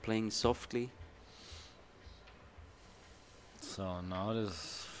of playing softly. So now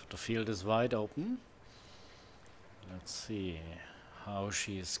the field is wide open. Let's see how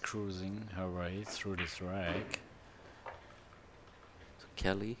she is cruising her way through this rack. So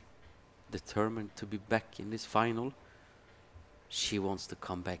Kelly, determined to be back in this final. She wants to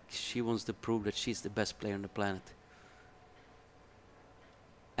come back. She wants to prove that she's the best player on the planet.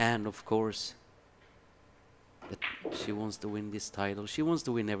 And of course, that she wants to win this title. She wants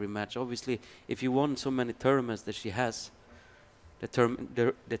to win every match. Obviously, if you won so many tournaments that she has,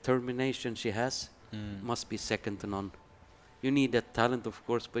 the determination she has must be second to none. You need that talent, of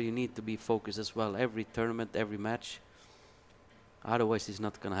course, but you need to be focused as well. Every tournament, every match. Otherwise, it's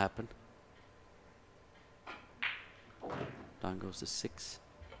not going to happen. Down goes the 6.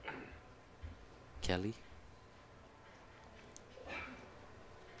 Kelly.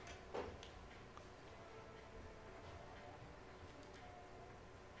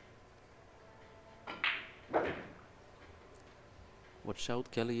 Watch out,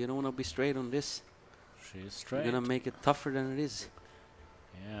 Kelly. You don't want to be straight on this. She's straight. You're going to make it tougher than it is.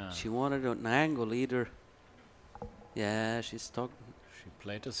 Yeah. She wanted an angle either. Yeah, she's stuck. She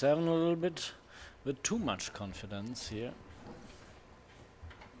played the 7 a little bit with too much confidence here.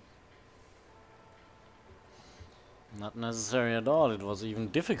 Not necessary at all. It was even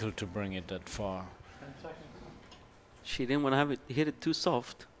difficult to bring it that far. 10 seconds. She didn't want to hit it too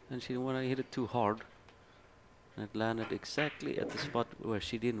soft, and she didn't want to hit it too hard. And it landed exactly at the spot where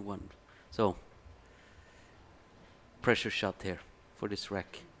she didn't want. So, pressure shot here for this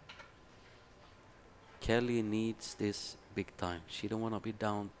rack. Kelly needs this big time. She don't want to be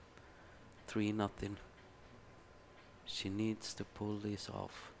down 3-0. She needs to pull this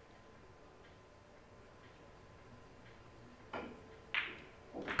off.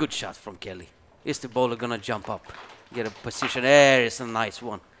 Good shot from Kelly. Is the bowler gonna jump up? Get a position. There is a nice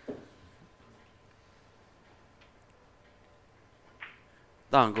one.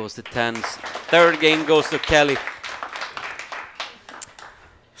 Down goes the 10s. Third game goes to Kelly.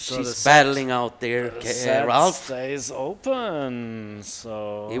 So she's battling out there, the set Ralph. stays open.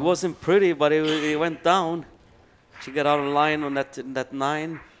 So It wasn't pretty, but it went down. She got out of line on that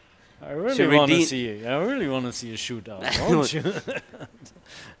 9. I really she want to redeemed- see. I really want to see a shootout, don't you?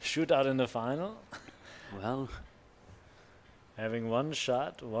 Shootout in the final. Well, Having one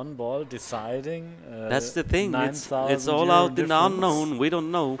shot, one ball, deciding. that's the thing. It's all €9,000 out in the difference. unknown. We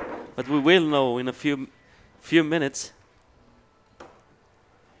don't know, but we will know in a few minutes.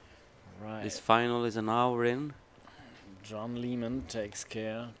 Right. This final is an hour in. John Lehman takes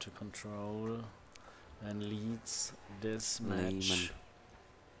care to control and leads this match. Lehman.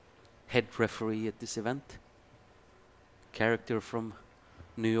 Head referee at this event. Character from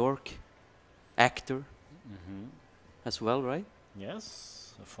New York. Actor as well, right?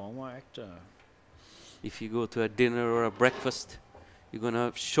 Yes, a former actor. If you go to a dinner or a breakfast, you're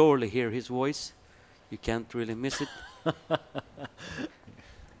gonna surely hear his voice. You can't really miss it.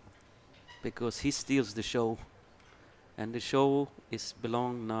 Because he steals the show. And the show is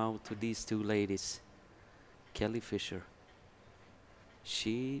belong now to these two ladies. Kelly Fisher.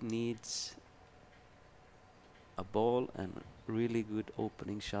 She needs a ball and a really good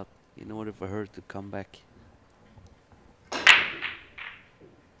opening shot in order for her to come back.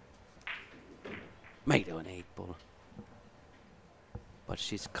 Made an 8 ball. But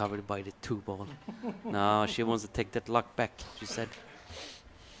she's covered by the 2 ball. No, she wants to take that luck back, she said.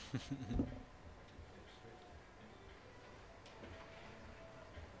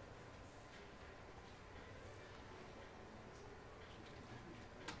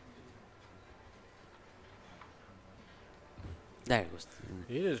 There it goes.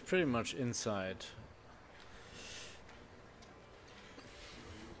 It is pretty much inside.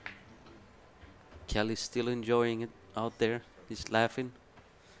 Kelly's still enjoying it out there. He's laughing.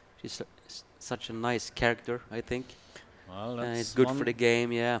 She's such a nice character, I think. Well, And that's it's good for the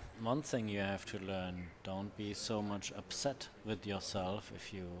game, yeah. one thing you have to learn. Don't be so much upset with yourself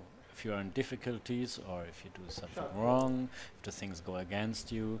if you are in difficulties or if you do something wrong, if the things go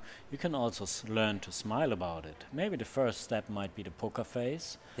against you. You can also learn to smile about it. Maybe the first step might be the poker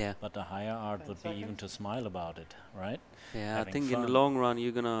face, Yeah, but the higher art would be even to smile about it, right? yeah. I Having think in the fun. long run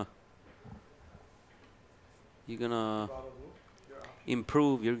you're gonna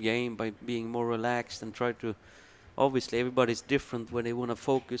improve your game by being more relaxed and try to. Obviously, everybody's different when they want to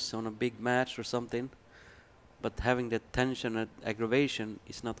focus on a big match or something. But having that tension and aggravation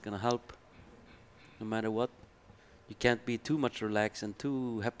is not gonna help. No matter what, you can't be too much relaxed and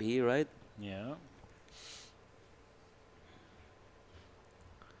too happy, right? Yeah.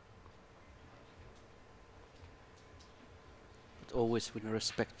 But always in a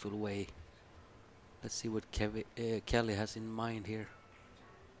respectful way. Let's see what Kelly has in mind here.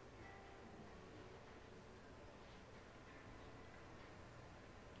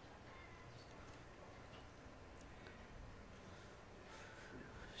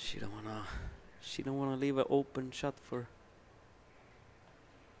 She don't wanna leave an open shot for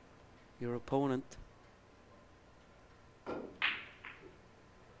your opponent.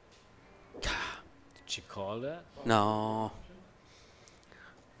 Did she call that? No.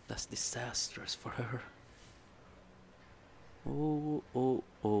 That's disastrous for her. Oh, oh,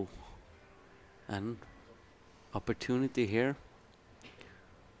 oh. And opportunity here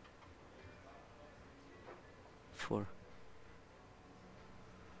for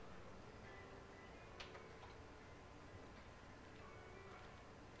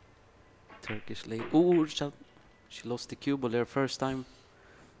Turkish lady. Ooh, she lost the cue ball there first time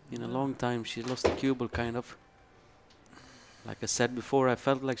in a long time. She lost the cue ball kind of. Like I said before, I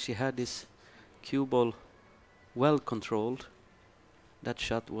felt like she had this cue ball well controlled. That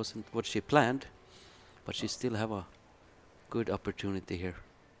shot wasn't what she planned, but she still have a good opportunity here.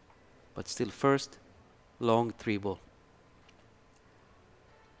 But still first, long 3 ball.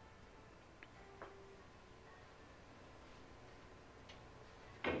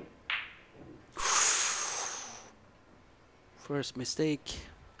 First mistake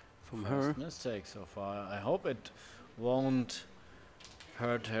from her. First mistake so far. I hope it won't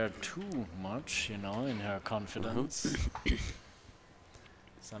hurt her too much, you know, in her confidence.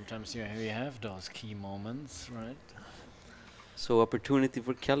 Sometimes you have those key moments, right? So opportunity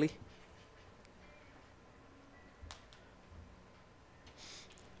for Kelly.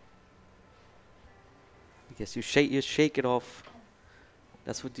 I guess you shake it off.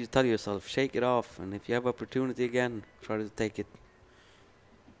 That's what you tell yourself. Shake it off, and if you have opportunity again, try to take it.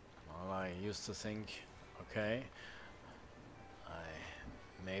 Well, I used to think, okay,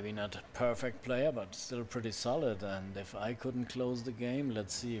 maybe not a perfect player, but still pretty solid. And if I couldn't close the game,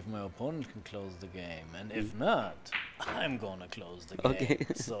 let's see if my opponent can close the game. And if not, I'm gonna close the game. Okay.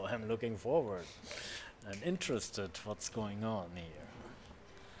 So I'm looking forward and interested what's going on here.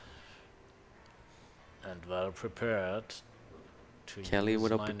 And well prepared to Kelly use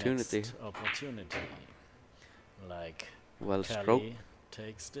with my opportunity. next opportunity. Like Well Kelly stroked.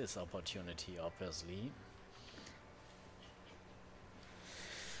 takes this opportunity, obviously.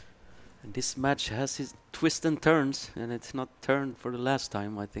 And this match has its twists and turns, and it's not turned for the last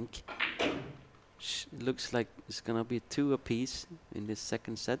time, I think. It looks like it's gonna be 2 apiece in this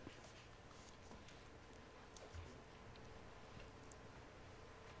second set.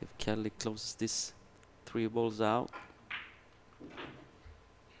 If Kelly closes this 3 balls out.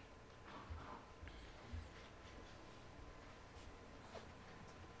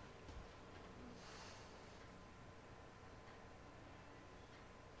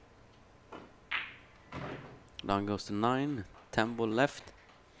 Down goes to 9, 10 ball left.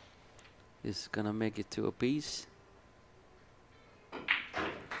 Is gonna make it 2 apiece.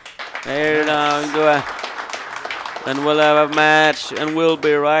 There down go. And we'll have a match, and we'll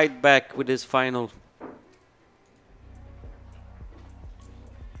be right back with this final.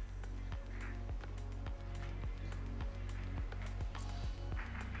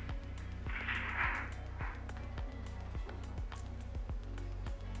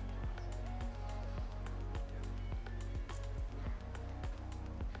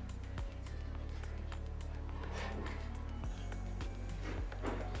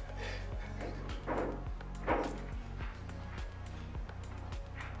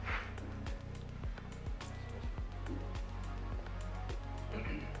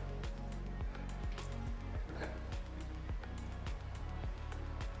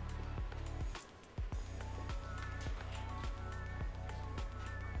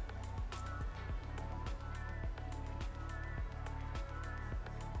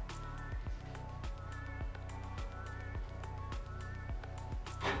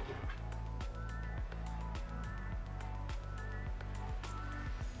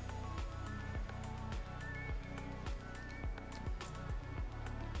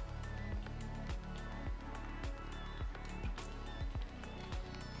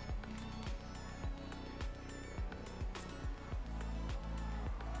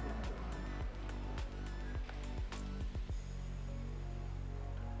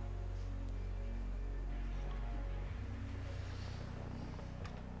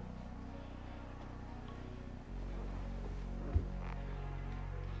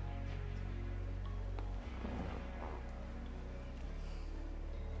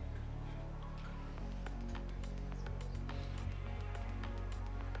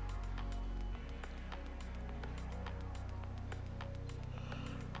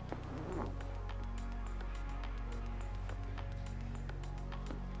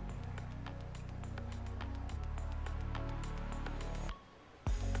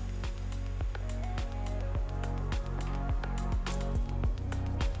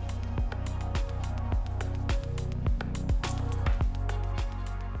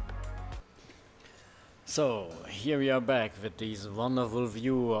 So here we are back with this wonderful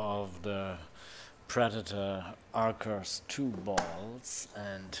view of the Predator Arcos II balls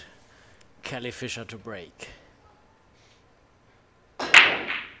and Kelly Fisher to break.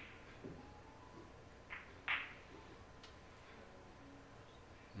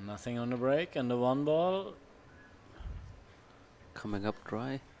 Nothing on the break, and the 1 ball. Coming up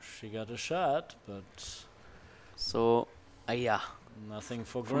dry. She got a shot, but So, Aya nothing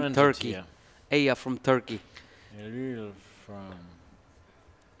for from granted Turkey. here. Aya from Turkey. Eylul from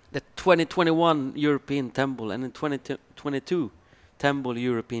The 2021 European Temple and the 2022 Temple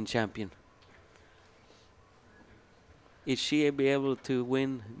European champion. Is she be able to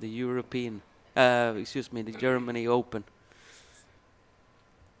win the European, the Germany Open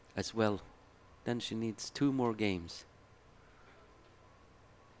as well? Then she needs 2 more games.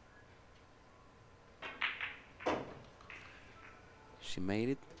 She made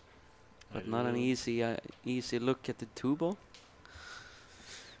it, but not an easy look at the 2 ball.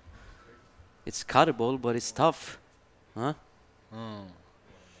 It's cuttable, but it's tough, huh?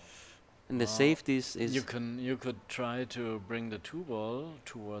 And the safeties is you could try to bring the 2 ball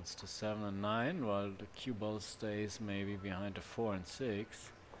towards the 7 and 9, while the cue ball stays maybe behind the 4 and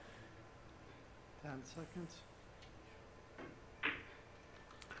 6. 10 seconds.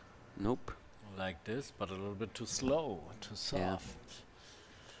 nope. Like this, but a little bit too slow, too Yeah. soft.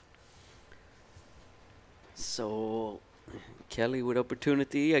 So Kelly with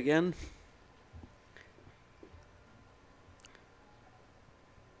opportunity again.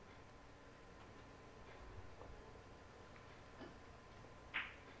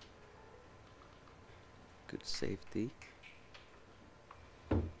 Good Good safety.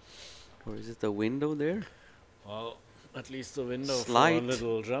 Or is it a window there? Well, at least a window Slide. for a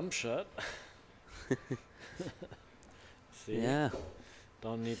little jump shot. See? Yeah.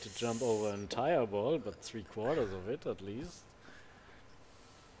 Don't need to jump over an entire ball, but 3/4 of it at least.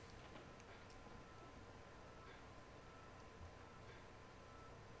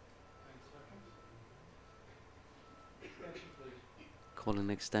 Call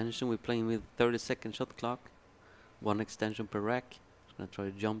an extension. We're playing with 30-second shot clock. 1 extension per rack. Just gonna try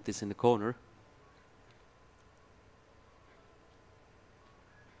to jump this in the corner.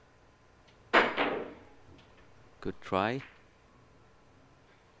 Good try.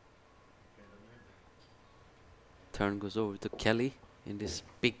 Turn goes over to Kelly in this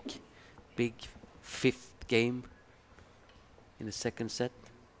big 5th game in the second set.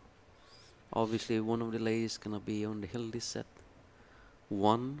 Obviously, one of the ladies gonna be on the hill this set.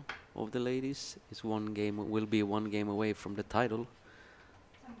 One of the ladies is will be 1 game away from the title,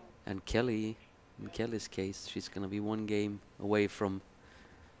 and Kelly, in Kelly's case, she's gonna be 1 game away from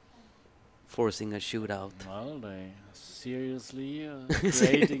forcing a shootout. Well, they seriously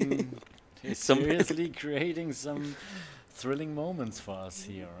creating seriously creating some thrilling moments for us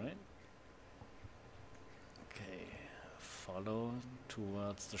here, right? Okay, follow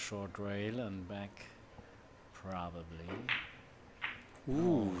towards the short rail and back, probably.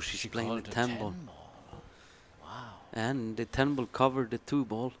 Ooh, she's playing the called a 10 ball. Wow. And the 10 ball covered the 2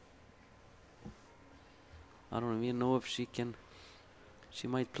 ball. I don't even know if she can. She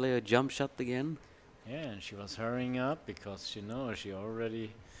might play a jump shot again. Yeah, and she was hurrying up because she knows she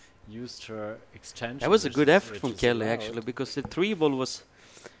already used her extension. That was a good effort which from is Kelly, allowed. actually, because the 3 ball was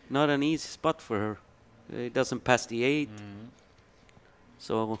not an easy spot for her. It doesn't pass the 8.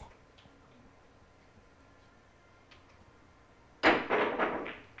 So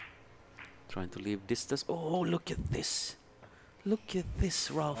trying to leave distance. Oh, look at this. Look at this,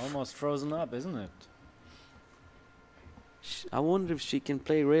 Ralph. Almost frozen up, isn't it? I wonder if she can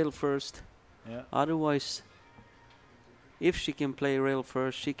play rail first. Yeah. Otherwise, if she can play rail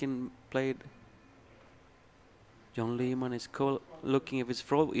first, she can play it. John Lehman is looking if it's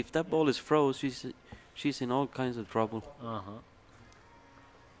froze. If that ball is froze, she's in all kinds of trouble.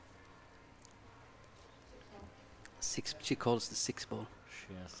 She calls the 6 ball.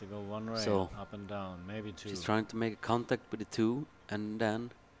 She has to go 1 rail, So up and down, maybe 2. she's trying to make a contact with the 2, and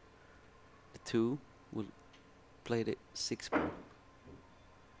then the 2 will play the 6 ball.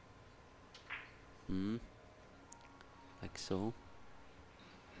 Like so.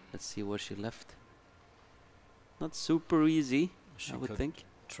 Let's see where she left. Not super easy, She I would could think.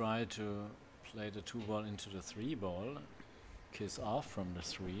 try to play the 2 ball into the 3 ball, kiss off from the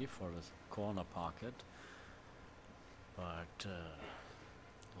 3 for the corner pocket. But,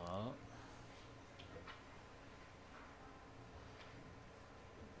 well,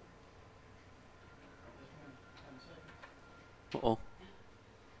 Uh-oh.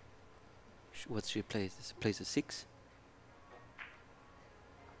 What she plays? Plays a 6.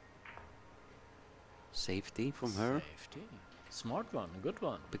 Safety from her. safety. Smart one, a good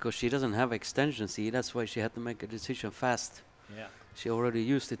one. Because she doesn't have extension, see, that's why she had to make a decision fast. Yeah. She already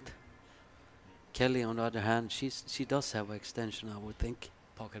used it. Kelly, on the other hand, she does have an extension, I would think.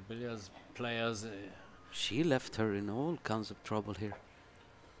 Pocket billiards players. She left her in all kinds of trouble here.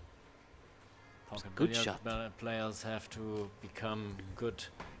 Pocket Good billiard shot. Players have to become good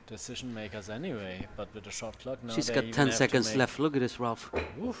decision makers anyway, but with the shot clock now She's they got even 10 have to seconds make left. Look at this, Ralph.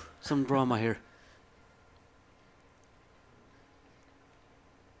 Oof. Some drama here.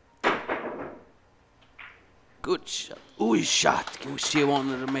 Good shot. Ooh, shot. She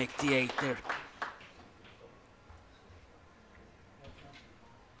wanted to make the 8 there.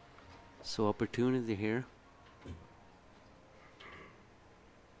 So opportunity here.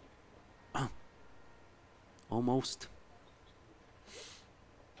 Almost.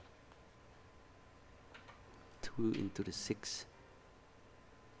 2 into the 6.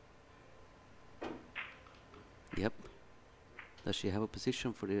 Yep. Does she have a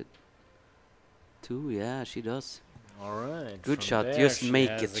position for the 2? Yeah, she does. All right. Good from shot. there Just she make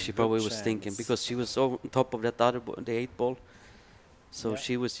has it. a She good probably was thinking chance. because she was on top of that other the 8 ball. So Yeah.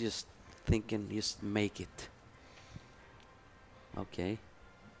 she was just thinking, just make it. Okay.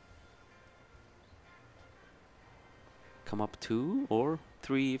 Come up 2 or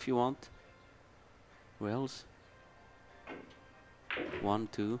 3 if you want. Rails. 1,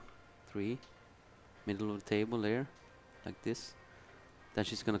 2, 3. Middle of the table there, like this. Then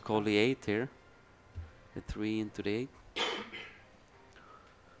she's gonna call the 8 here. The 3 into the 8.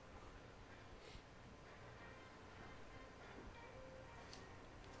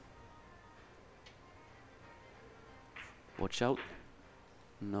 Watch out.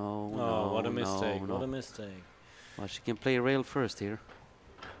 No, Oh, no, what a no, mistake! no. What a mistake! Well, she can play rail first here.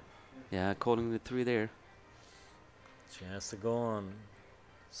 Yeah, calling the 3 there. She has to go on.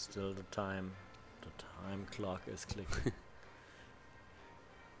 Still the time clock is clicking.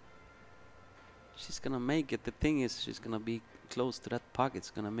 She's gonna make it. The thing is, she's gonna be close to that pocket.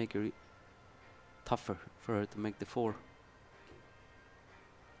 It's gonna make her tougher for her to make the 4.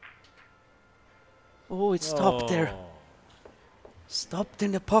 Oh, it stopped there. Stopped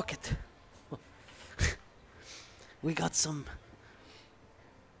in the pocket. We got some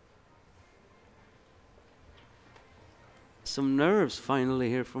nerves finally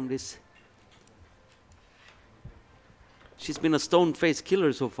here from this. She's been a stone-faced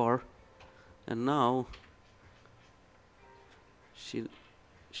killer so far, and now she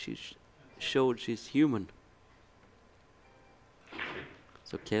showed she's human.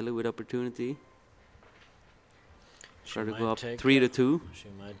 So Kelly with opportunity. Try to go up 3-2. She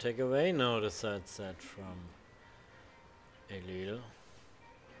might take away now the third set from Eylul.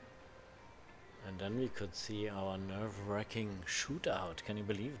 And then we could see our nerve-wracking shootout. Can you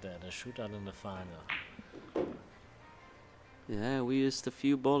believe that? A shootout in the final. Yeah, we used a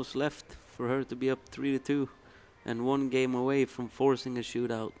few balls left for her to be up 3-2 and 1 game away from forcing a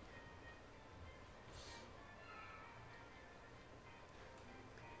shootout.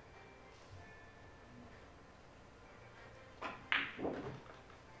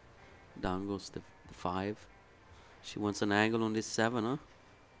 Down goes the 5. She wants an angle on this 7, huh?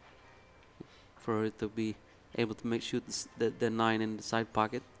 For her to be able to shoot the 9 in the side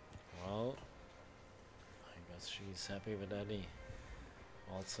pocket. Well, I guess she's happy with Eddie.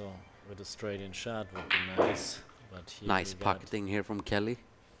 Also, with a straight-in shot would be nice. But here nice pocketing here from Kelly.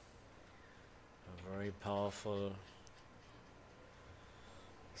 A very powerful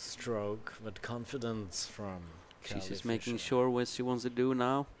stroke with confidence from She's Kelly just making Fischer. sure what she wants to do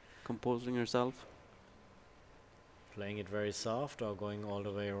now. Composing herself. Playing it very soft or going all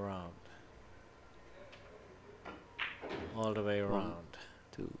the way around? All the way around.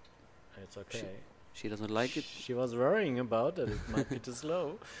 2. It's okay. She doesn't like it. She was worrying about that it might be too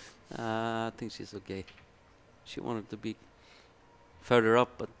slow. I think she's okay. She wanted to be further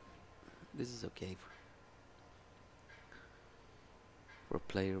up, but this is okay for a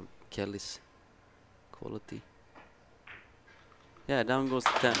player with Kelly's quality. Yeah, down goes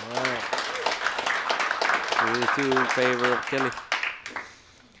the 10. Right. 3-2 in favor of Kelly.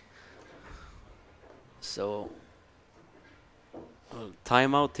 So,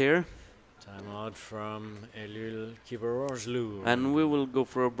 timeout here. Timeout from Eylul Kibaroglu. And we will go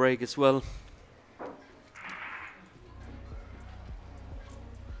for a break as well.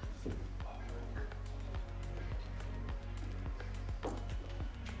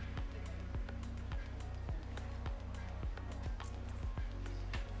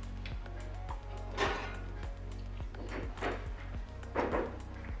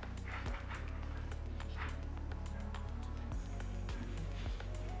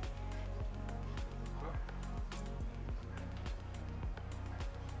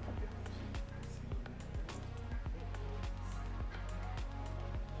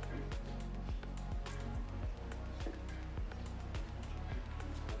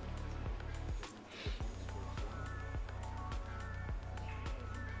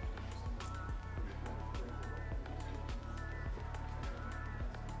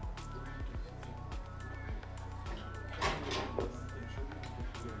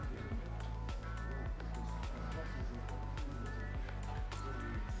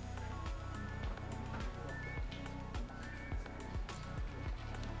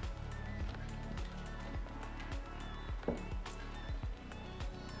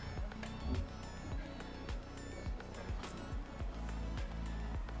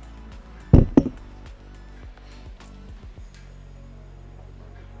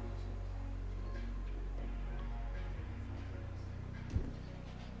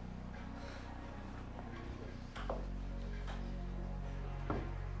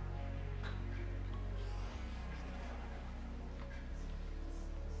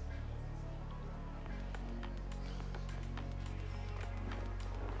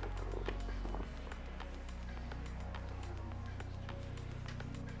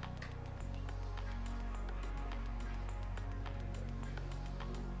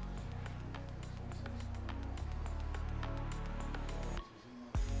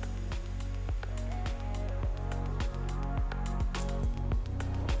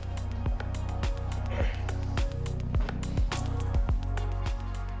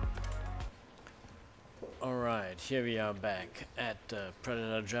 Alright, here we are back at the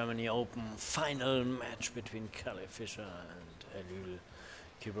Predator Germany Open final match between Kelly Fischer and Eylul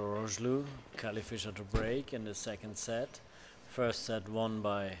Kibaroglu. Kelly Fischer to break in the second set. First set won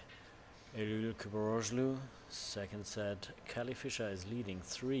by Eylul Kibaroglu. Second set, Kelly Fischer is leading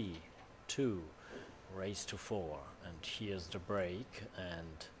 3-2, race to 4. And here's the break.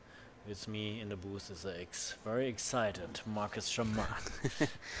 And with me in the booth is a very excited Marcus Schaman.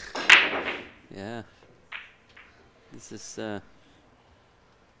 Yeah. This is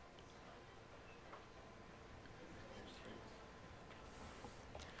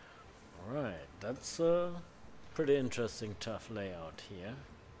Alright, that's a pretty interesting, tough layout here.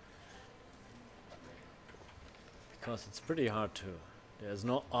 Because it's pretty hard to. There's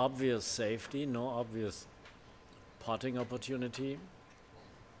no obvious safety, no obvious potting opportunity.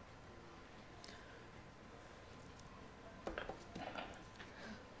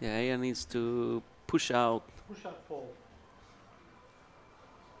 yeah, Aya needs to push out. Push out full.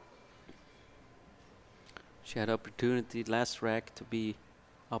 She had opportunity last rack to be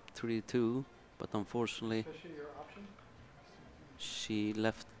up 3-2, but unfortunately Fisher, your option? she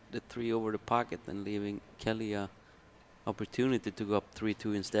left the 3 over the pocket and leaving Kelly a opportunity to go up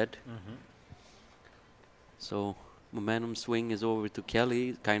 3-2 instead. So momentum swing is over to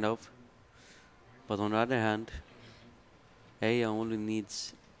Kelly, kind of. But on the other hand, Aya only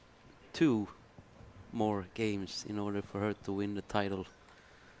needs 2 more games in order for her to win the title.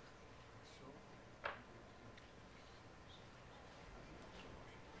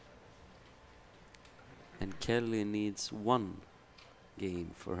 And Kelly needs 1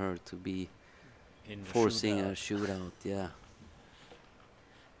 game for her to be In the forcing a shootout. shootout. Yeah.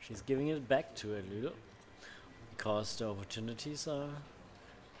 She's giving it back to Eylul because the opportunities are,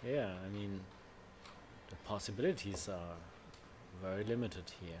 yeah, I mean, the possibilities are very limited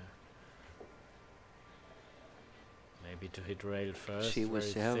here. Maybe to hit rail first. She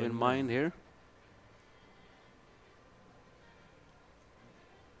was very have in thin mind and here.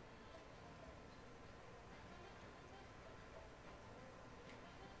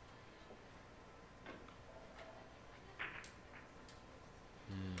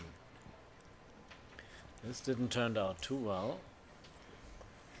 This didn't turn out too well.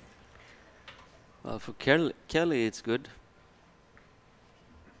 Well, for Kelly, it's good.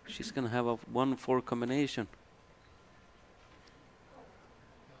 She's gonna have a 1-4 combination.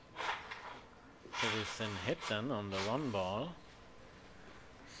 Very thin hit then on the one ball.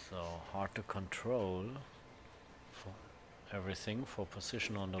 So hard to control for everything, for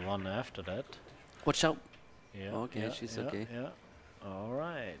position on the one after that. Watch out! Yeah. Okay, yeah, she's yeah, okay. Yeah. All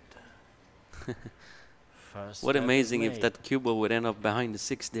right. First What step is amazing if made. that cue ball would end up behind the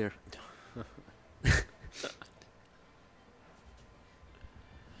 6 there.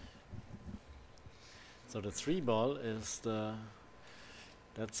 So the 3 ball is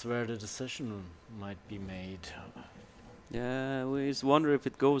that's where the decision might be made. Yeah, we just wonder if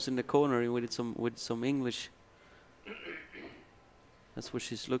it goes in the corner with some English. That's what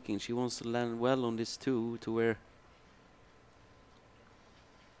she's looking. She wants to land well on this 2 to where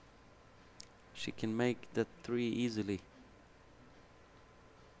she can make that 3 easily.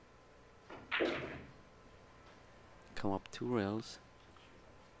 Come up 2 rails.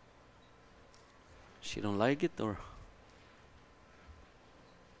 She don't like it, or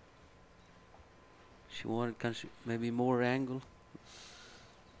she wanted maybe more angle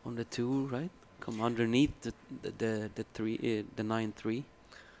on the 2, right? Come underneath the 3, the 9-3.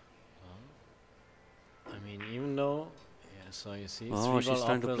 I mean, even though, yeah, so you see, Oh, 3 she's ball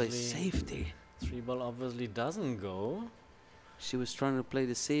trying to play obviously- safety. 3 ball obviously doesn't go She was trying to play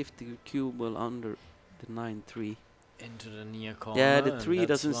the safety cue ball under the 9-3. into the near corner. Yeah, the and 3 that's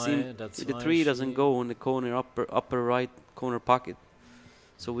doesn't why- seem. that's The why 3 doesn't she- go in the corner, upper right corner pocket.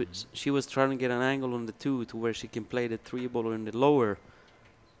 So she was trying to get an angle on the 2 to where she can play the 3 ball in the lower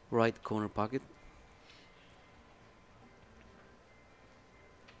right corner pocket.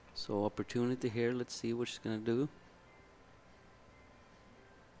 So opportunity here. Let's see what she's gonna do.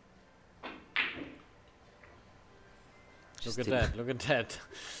 Look at that! Look at that!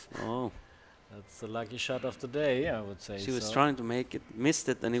 Oh, That's the lucky shot of the day, I would say. she was so. trying to make it, missed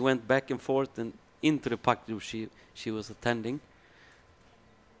it, and he went back and forth and into the pocket she was attending.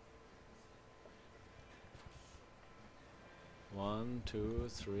 One, two,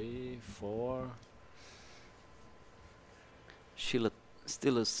 three, four. Sheila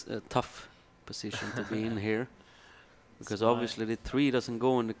still is a tough position to be in here, because Smile. obviously the 3 doesn't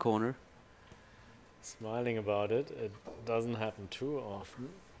go in the corner. Smiling about it. It doesn't happen too often.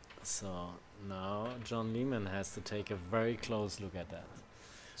 So now John Lehman has to take a very close look at that.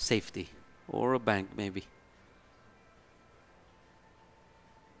 Safety or a bank maybe.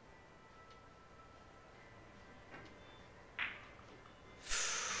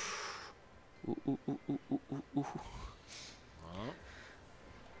 Oh.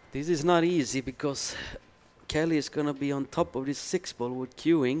 This is not easy because Kelly is gonna be on top of this 6 ball with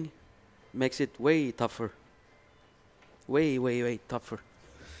queuing. Makes it way tougher. Way tougher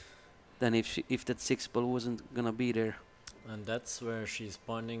than if that 6 ball wasn't gonna be there. And that's where she's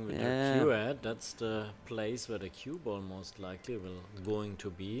pointing with her Yeah. cue at. That's the place where the cue ball most likely going to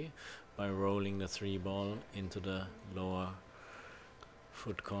be, by rolling the 3 ball into the lower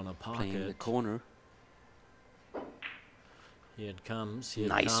foot corner Playing the pocket. corner. Here it comes. Here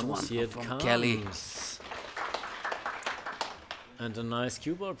Nice it comes. one Here it from comes. Kelly. And a nice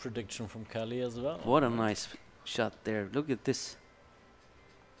cue ball prediction from Kelly as well. What a nice shot there. Look at this.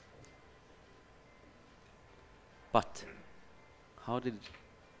 But how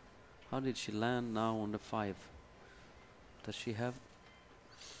did she land now on the 5? Does she have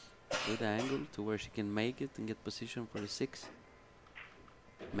good angle to where she can make it and get position for the 6?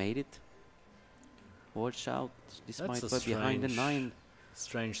 Made it. Watch out. This That's might a be behind the 9.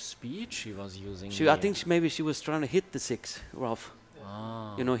 Strange speed she was using. I think maybe she was trying to hit the 6, Ralph.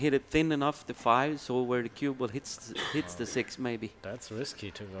 Ah, You know, hit it thin enough, the 5, so where the cue ball hits the 6 maybe. that's risky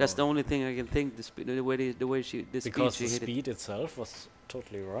to go. That's the only thing I can think. The speed because she the hit it. speed itself was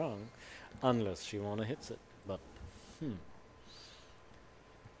totally wrong, unless she wanna hit it. But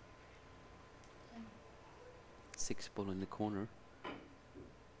 6 ball in the corner.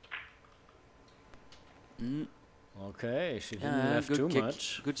 okay, she didn't Yeah, have good too kick.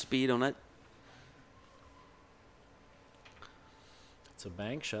 much. Good speed on it. It's a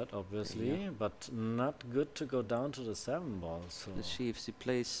bank shot, obviously, Yeah. but not good to go down to the 7 ball. So Let's see if she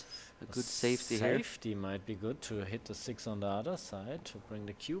plays a the good safety here. Safety might be good to hit the 6 on the other side to bring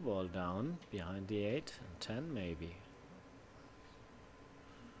the cue ball down behind the 8 and 10 maybe.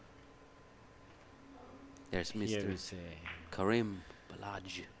 There's Here we Mr. see Karim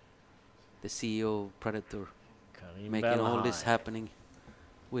Balaj, the CEO of Predator, Karim making all this Belhaj, happening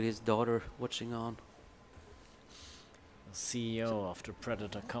with his daughter watching on. the CEO of the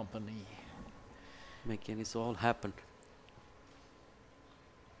Predator company. Making this all happen.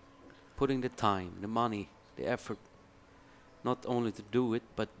 Putting the time, the money, the effort, not only to do it,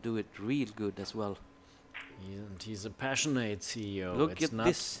 but do it real good as well. And he's a passionate CEO. Look it's at not,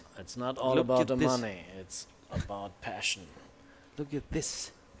 this. It's not all Look about at the this. money. It's about passion. Look at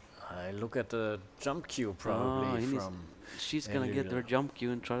this. I look at the jump cue probably he needs- from. She's gonna get her Eylul. jump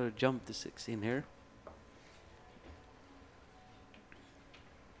cue and try to jump the 6 in here.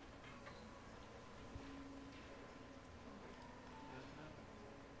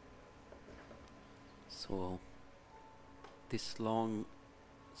 So this long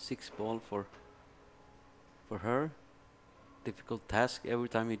 6 ball for her. Difficult task every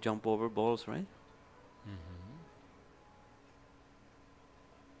time you jump over balls, right?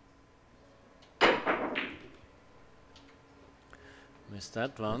 Missed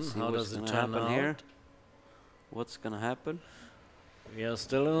that one. Let's see How what's does it gonna turn happen out? here. What's gonna happen? We are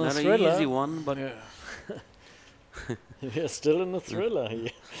still in a Not thriller. an easy one, but We are still in a thriller.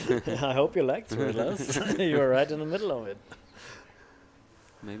 I hope you like thrillers. You're right in the middle of it.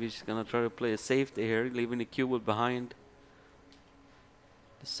 maybe she's gonna try to play a safety here, leaving the cue ball behind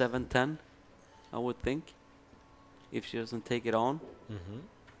the 7-10, I would think, if she doesn't take it on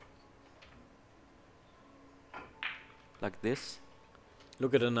like this.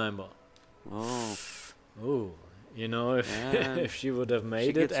 Look at the 9 ball. Oh, Oh, you know, if Yeah. if she would have she made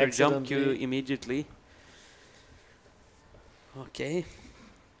it gets her jump cue accidentally. immediately. Okay.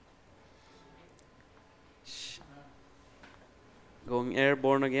 Going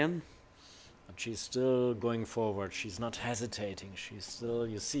airborne again. But she's still going forward. She's not hesitating. She's still,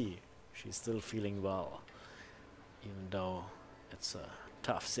 you see, she's still feeling well, even though it's a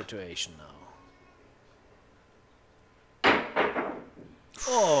tough situation now.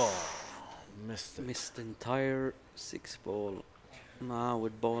 Oh, missed it. Missed the entire 6 ball. Now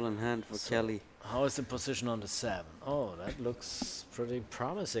with ball in hand for So- Kelly. How is the position on the 7? Oh, that looks pretty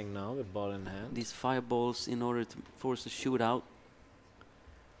promising now with ball in hand. These 5 balls in order to force a shootout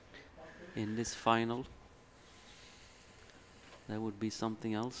in this final. That would be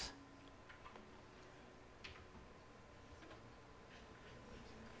something else.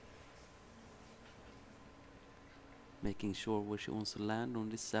 Making sure where she wants to land on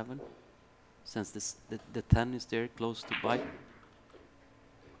this 7, since the 10 is there close to bite.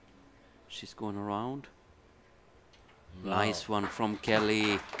 She's going around. Nice one from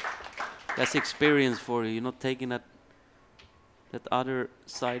Kelly. That's experience for you. You're not taking that other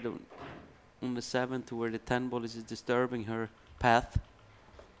side on the 7 to where the 10 ball is disturbing her path.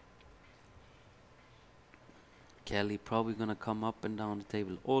 Kelly probably gonna come up and down the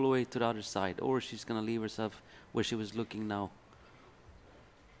table all the way to the other side, or she's gonna leave herself where she was looking now.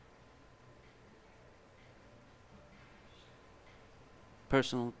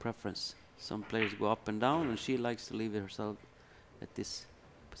 Personal preference. Some players go up and down, and she likes to leave herself at this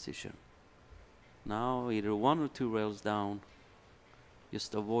position. Now either 1 or 2 rails down.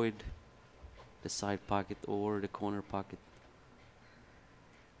 Just avoid the side pocket or the corner pocket.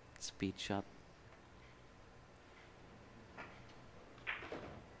 Speed shot.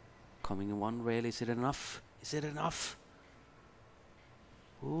 Coming in 1 rail, is it enough? Is it enough?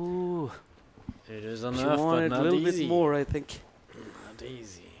 Ooh. It is She enough, but wanted not a little easy. bit more, I think. Not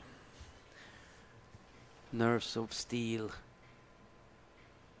easy. Nerves of steel.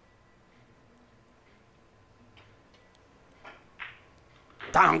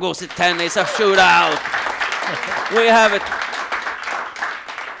 Down goes the 10, it's a shootout. We have it.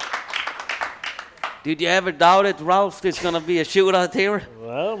 Did you ever doubt it, Ralph, there's gonna be a shootout here?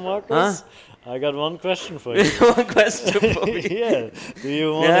 Well, Marcus, I got one question for you. One question for me. Yeah. Do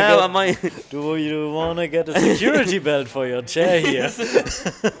you want do you want to get a security belt for your chair here?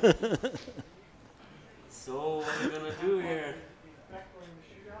 So what are we gonna do here?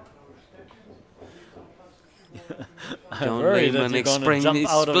 John Lehman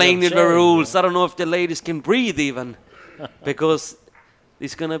explaining the rules. I don't know if the ladies can breathe even, because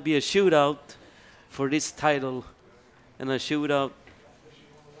it's gonna be a shootout for this title, and a shootout.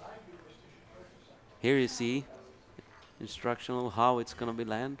 Here you see instructional how it's gonna be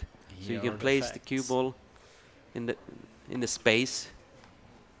land. So you can place the cue ball in the space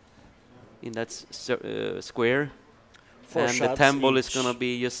in that square, and the 10 ball is gonna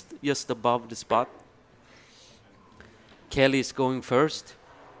be just above the spot. Kelly is going first.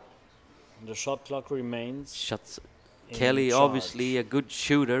 The shot clock remains. Kelly, obviously a good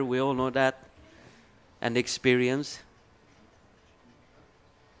shooter, we all know that, and experience.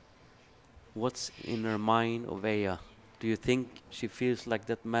 What's in her mind of Aya? Do you think she feels like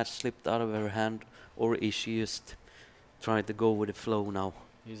that match slipped out of her hand, or is she just trying to go with the flow now?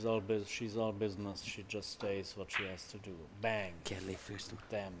 She's all business. She just stays what she has to do. Bang. Kelly first.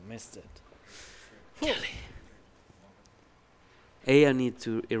 Damn, missed it. Kelly. Aya needs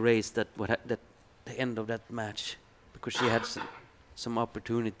to erase that the end of that match, because she had some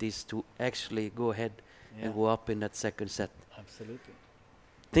opportunities to actually go ahead and go up in that second set. Absolutely.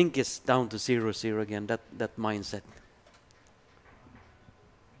 Think it's down to 0-0 again, that mindset.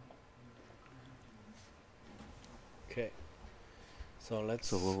 Okay.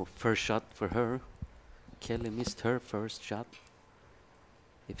 So first shot for her. Kelly missed her first shot.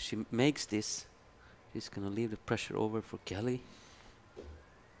 If she makes this, she's gonna leave the pressure over for Kelly.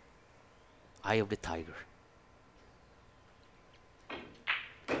 Eye of the tiger.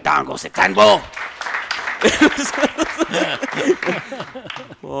 Down goes the 10 ball.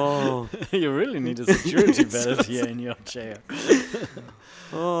 Oh. You really need a security belt here in your chair.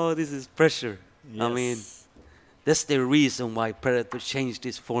 Oh, this is pressure. Yes. I mean, that's the reason why Predator changed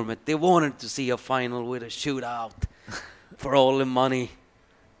this format. They wanted to see a final with a shootout for all the money.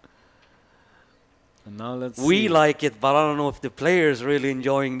 And now let's see. We like it, but I don't know if the players really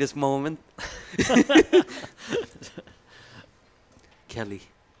enjoying this moment. Kelly,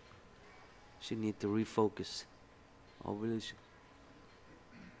 she need to refocus. Or will she?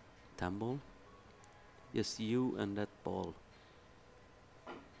 10 ball? Just you and that ball.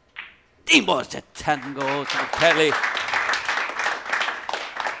 10 balls, that 10 goes to Kelly.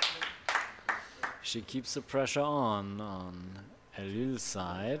 She keeps the pressure on Eylul's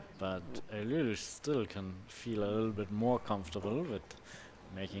side, but Eylul still can feel a little bit more comfortable with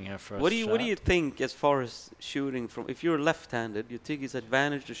making her first What do shot. you think as far as shooting from? If you're left-handed, you think it's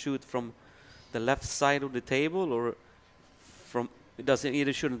advantage to shoot from the left side of the table, or from? It doesn't.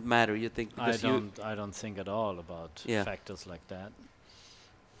 It shouldn't matter. You think? I don't think at all about factors like that.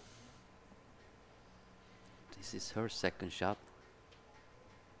 This is her second shot.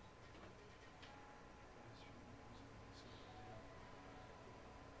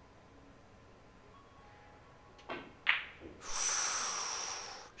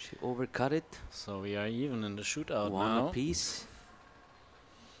 She overcut it. So we are even in the shootout now. One apiece.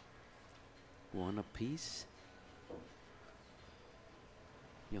 One apiece.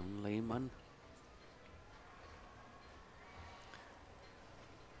 Young Lehman.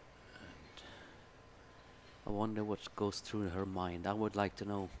 I wonder what goes through her mind. I would like to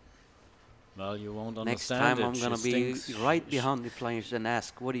know. Well, you won't Next understand time it. I'm going to be right behind the players and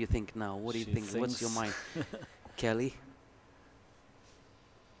ask, what do you think now? What do you think? What's your mind? Kelly?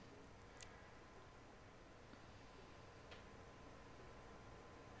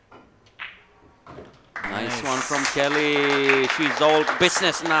 Nice Nice one from Kelly. She's all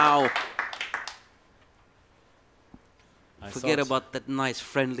business now. Forget about that nice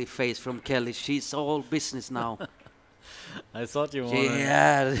friendly face from Kelly. She's all business now. I thought you wanted.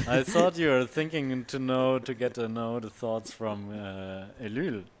 Yeah. I thought you were thinking to get to know the thoughts from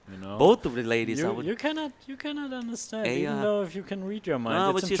Eylul. You know. Both of the ladies. You cannot understand, Hey, even though if you can read your mind.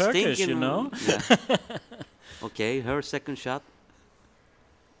 No, It's but in she's Turkish, you thinking, know. yeah. Okay, her second shot.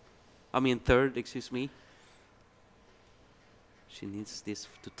 I mean third, excuse me. She needs this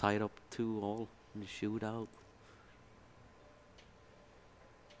to tie it up 2-all in the shootout.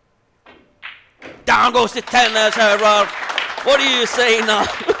 Down goes the 10 as her, Ralph. What do you say now?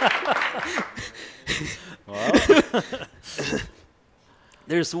 Well.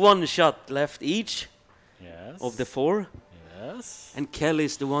 There's one shot left each of the 4. Yes. And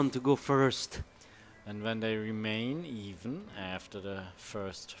Kelly's the one to go first. And when they remain even after the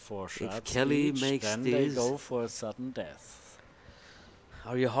first 4 shots, if Kelly each, makes then this, they go for a sudden death.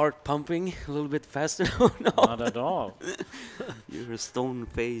 Are your heart pumping a little bit faster? No. Not at all. You're a stone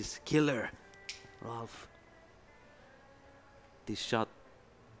face killer, Ralph. This shot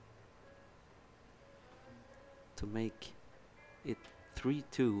to make it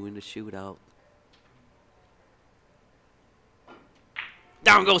 3-2 in the shootout.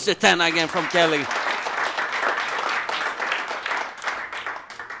 Down goes the 10 again from Kelly.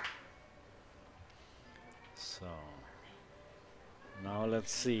 So now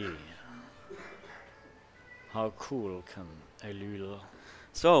let's see how cool can Eylul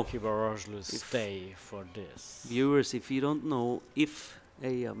Kibaroglu stay for this. Viewers, if you don't know, if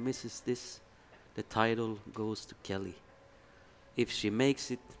Aya misses this, the title goes to Kelly. If she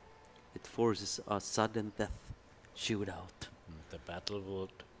makes it, it forces a sudden death shootout. The battle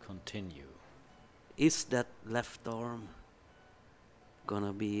would continue. Is that left arm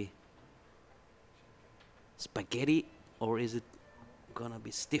gonna be spaghetti, or is it gonna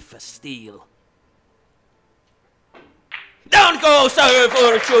be stiff as steel? Down goes her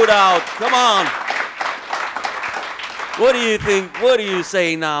for a shootout. Come on. What do you think? What do you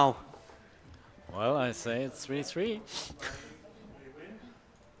say now? Well, I say it's 3-3.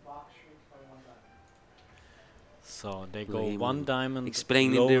 So they go 1 diamond.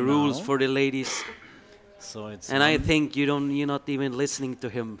 Explaining the rules for the ladies. So it's and I think you're not even listening to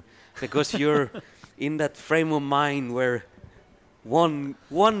him, because you're in that frame of mind where one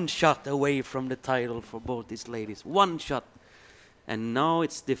shot away from the title for both these ladies. 1 shot. And now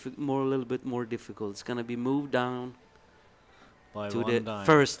it's a little bit more difficult. It's gonna be moved down by to the diamond.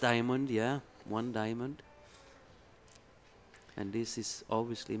 first diamond. Yeah, 1 diamond. And this is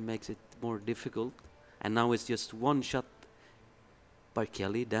obviously makes it more difficult. And now it's just 1 shot by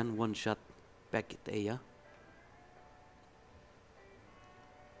Kelly, then 1 shot back at Aya.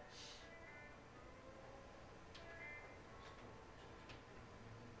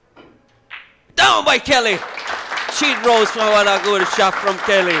 Down by Kelly! She rose from a good shot from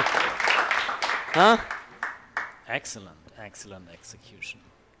Kelly. Huh? Excellent execution.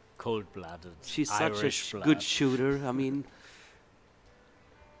 Cold-blooded. She's Irish such a blood. good shooter. I mean,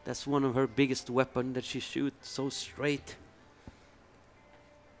 that's one of her biggest weapons, that she shoots so straight.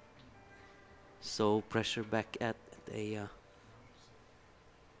 So pressure back at a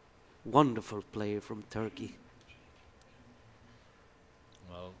wonderful player from Turkey.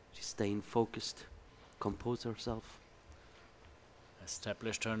 Well, she's staying focused, compose herself.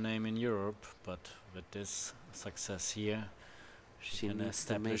 Established her name in Europe, but with this success here, she can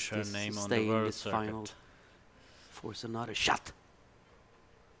establish her name on the world circuit. Final. Force another shot.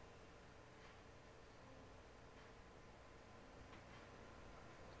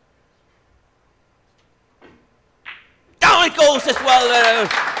 Down it goes as well.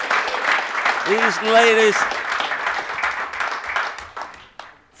 These ladies.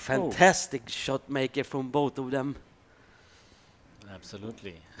 Fantastic shot maker from both of them.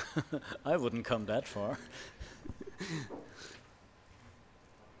 Absolutely. I wouldn't come that far.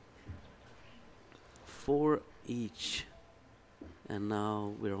 4 each. And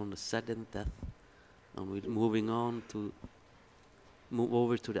now we're on the 7th death. And we're moving on to move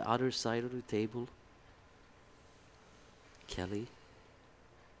over to the other side of the table. Kelly.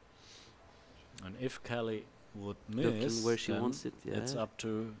 And if Kelly would looking miss, where she wants it, it's up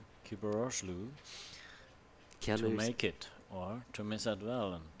to Kibaroglu to make it, or to miss as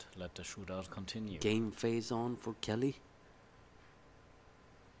well and let the shootout continue. Game phase on for Kelly.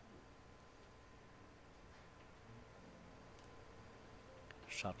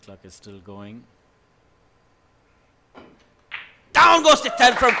 Shot clock is still going. Down goes the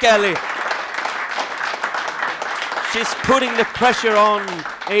 10 from Kelly. She's putting the pressure on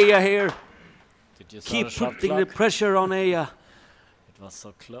Aya here. Did But you saw Keep the shot putting the clock. pressure on Eya. It was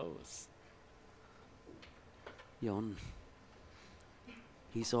so close. Jon.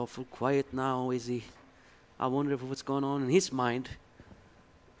 He's awful quiet now, is he? I wonder what's going on in his mind.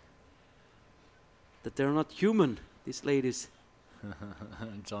 That they're not human, these ladies.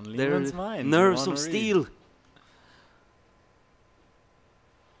 John They're Lehman's mind. you nerves wanna of read. steel.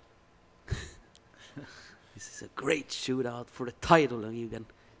 This is a great shootout for the title, and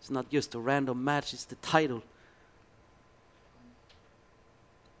it's not just a random match, it's the title.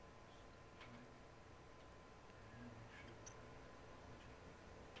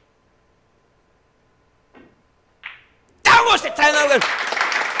 That was the title!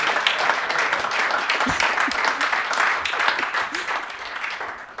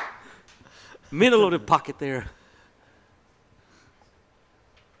 Middle of the pocket there.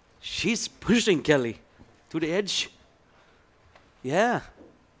 She's pushing Kelly to the edge. Yeah.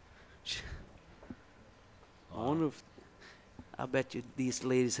 I bet you these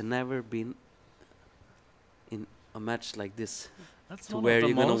ladies have never been in a match like this. That's To one where of the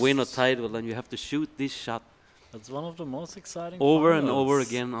you're gonna win a most- title and you have to shoot this shot That's one of the most exciting over and finals over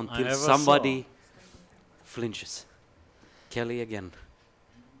again I until ever somebody flinches. Kelly again.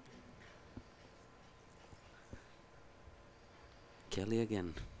 Kelly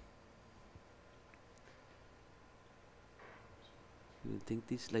again. You think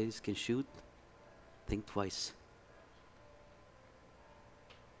these ladies can shoot? Think twice.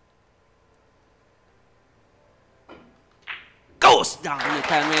 Goes down the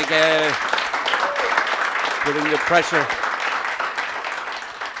Tanmaker. Putting the pressure.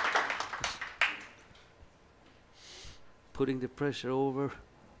 Putting the pressure over.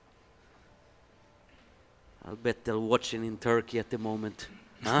 I'll bet they're watching in Turkey at the moment.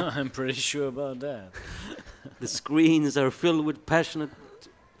 Huh? I'm pretty sure about that. The screens are filled with passionate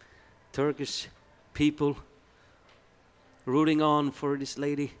Turkish people rooting on for this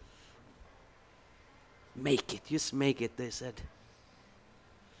lady. Make it, just make it, they said.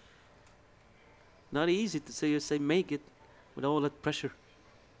 Not easy to say, you say make it with all that pressure.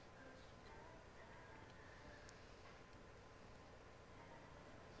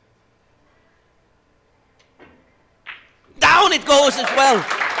 Down it goes as well.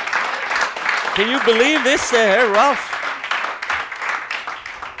 Can you believe this, Ralph?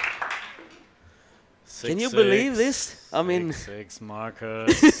 Can you believe this? I mean, 6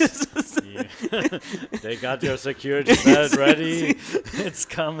 markers. They got your security belt ready. It's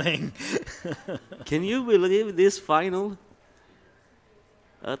coming. can you believe this final?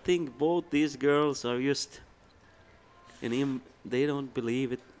 I think both these girls are just, they don't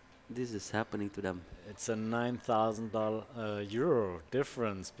believe it. This is happening to them. It's a $9,000 euro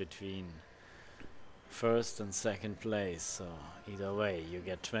difference between first and second place. So either way, you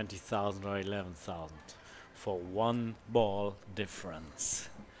get 20,000 or 11,000 for one ball difference.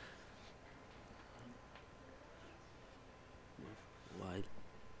 Wild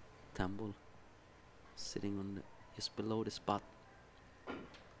tumble, sitting on just below the spot.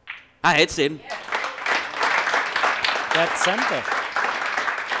 Ah, it's in. That center.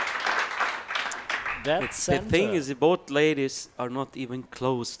 That The center. thing is, both ladies are not even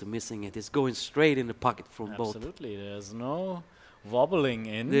close to missing it. It's going straight in the pocket from both. Absolutely, there's no wobbling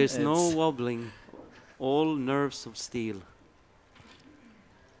in. There's no It's- wobbling. All nerves of steel.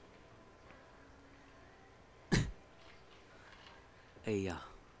 Eya.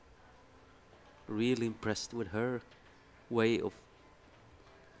 Really impressed with her way of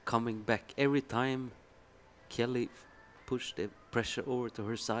coming back. Every time Kelly pushed the pressure over to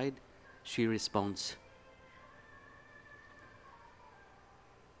her side, she responds.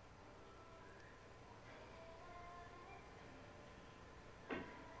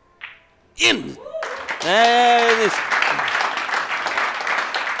 In! There it is.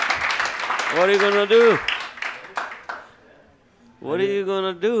 What are you gonna do? What are you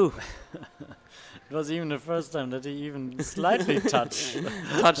gonna do? It was even the first time that he even slightly touched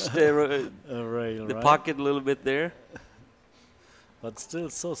Touch the a rail, right? pocket a little bit there. But still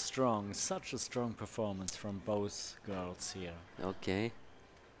so strong. Such a strong performance from both girls here. Okay.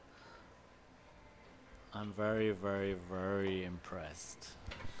 I'm very, very, very impressed.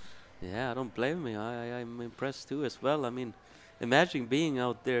 Yeah, don't blame me. I'm impressed too as well. I mean, imagine being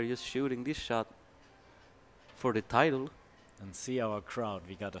out there just shooting this shot for the title. And see our crowd.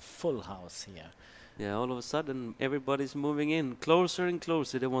 We got a full house here. Yeah, all of a sudden everybody's moving in closer and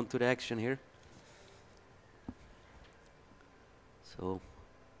closer. They want to the action here. So,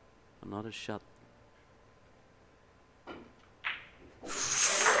 another shot.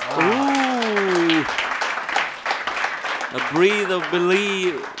 Ooh! A breath of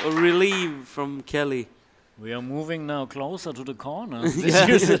relief from Kelly. We are moving now closer to the corners.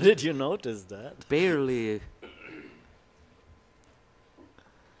 Did you notice that? Barely.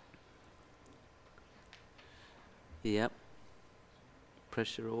 Yep.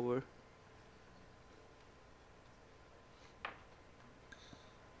 Pressure over.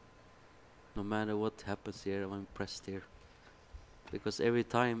 No matter what happens here, I'm impressed here. Because every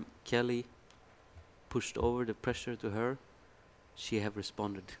time Kelly pushed over the pressure to her, she have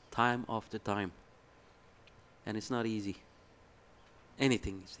responded time after time. And it's not easy.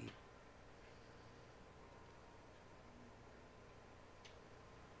 Anything is easy.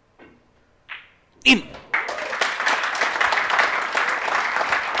 In!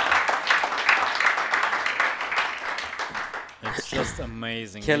 It's just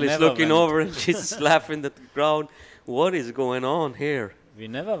amazing. Kelly's looking over and she's laughing at the ground. What is going on here? We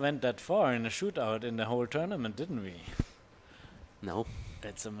never went that far in a shootout in the whole tournament, didn't we? No.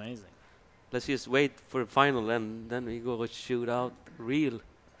 It's amazing. Let's just wait for the final and then we go shoot out real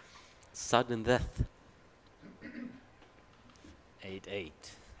sudden death. 8-8.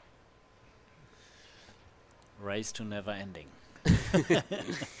 Race to never ending.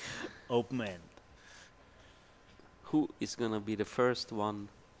 Open end. Who is gonna be the first one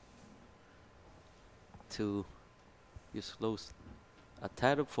to just lose a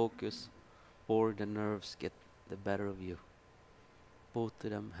tad of focus or the nerves get the better of you? Both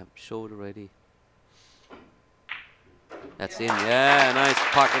of them have showed already. That's in, yeah, nice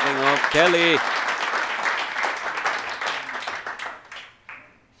pocketing of Kelly.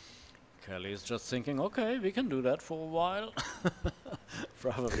 Kelly is just thinking, okay, we can do that for a while.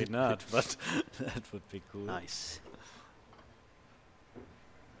 Probably not, but that would be cool. Nice.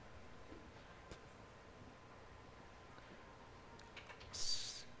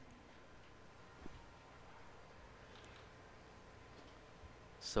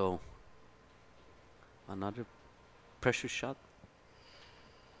 So, another pressure shot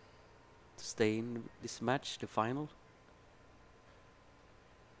to stay in this match, the final.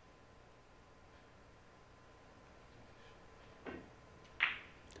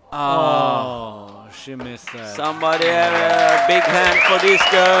 Oh, she missed that. Somebody have a big hand for this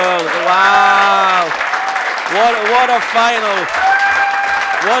girl. Wow. What a final.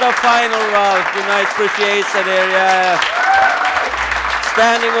 What a final, Ralph. The nice appreciation there, yeah.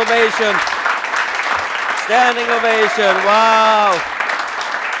 Standing ovation. Standing ovation. Wow.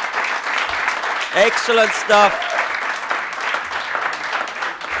 Excellent stuff.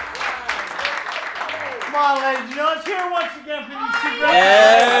 Come on, ladies and gentlemen, let's hear it once again for these two great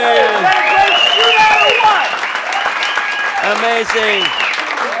Yeah. great shootout or what? Amazing.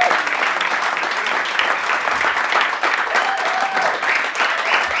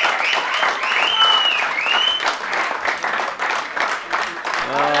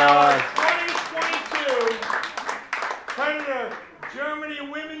 Our 2022 Predator Germany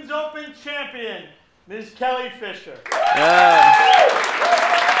Women's Open champion, Ms. Kelly Fischer. Yeah.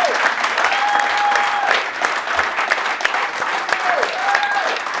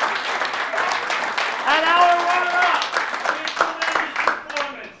 And our runner-up in tremendous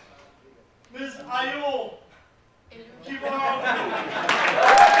performance, Ms. Eylul. Kibaroglu.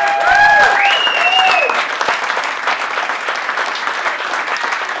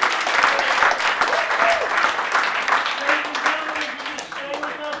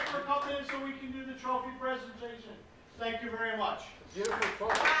 Thank you very much. Beautiful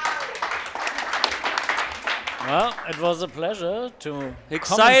photo. Well, it was a pleasure to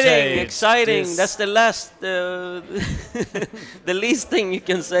Exciting, commentate exciting. this. That's the last, the least thing you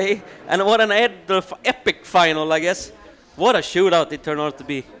can say. And what an epic final, I guess. What a shootout it turned out to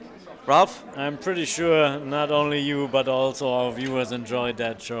be. Ralph? I'm pretty sure not only you, but also our viewers enjoyed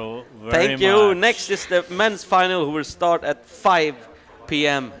that show very Thank much. you. Next is the men's final who will start at 5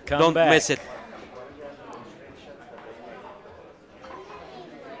 p.m. Come Don't back. miss it.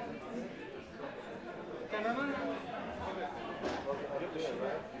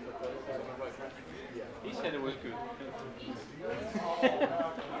 He said it was good.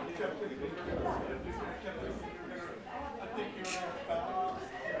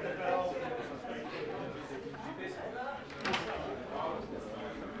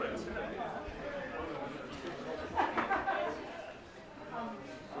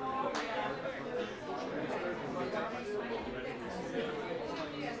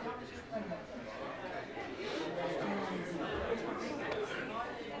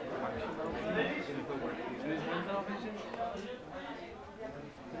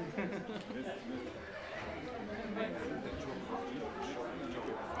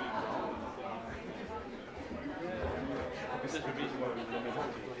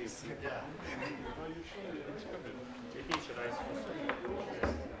 Yeah.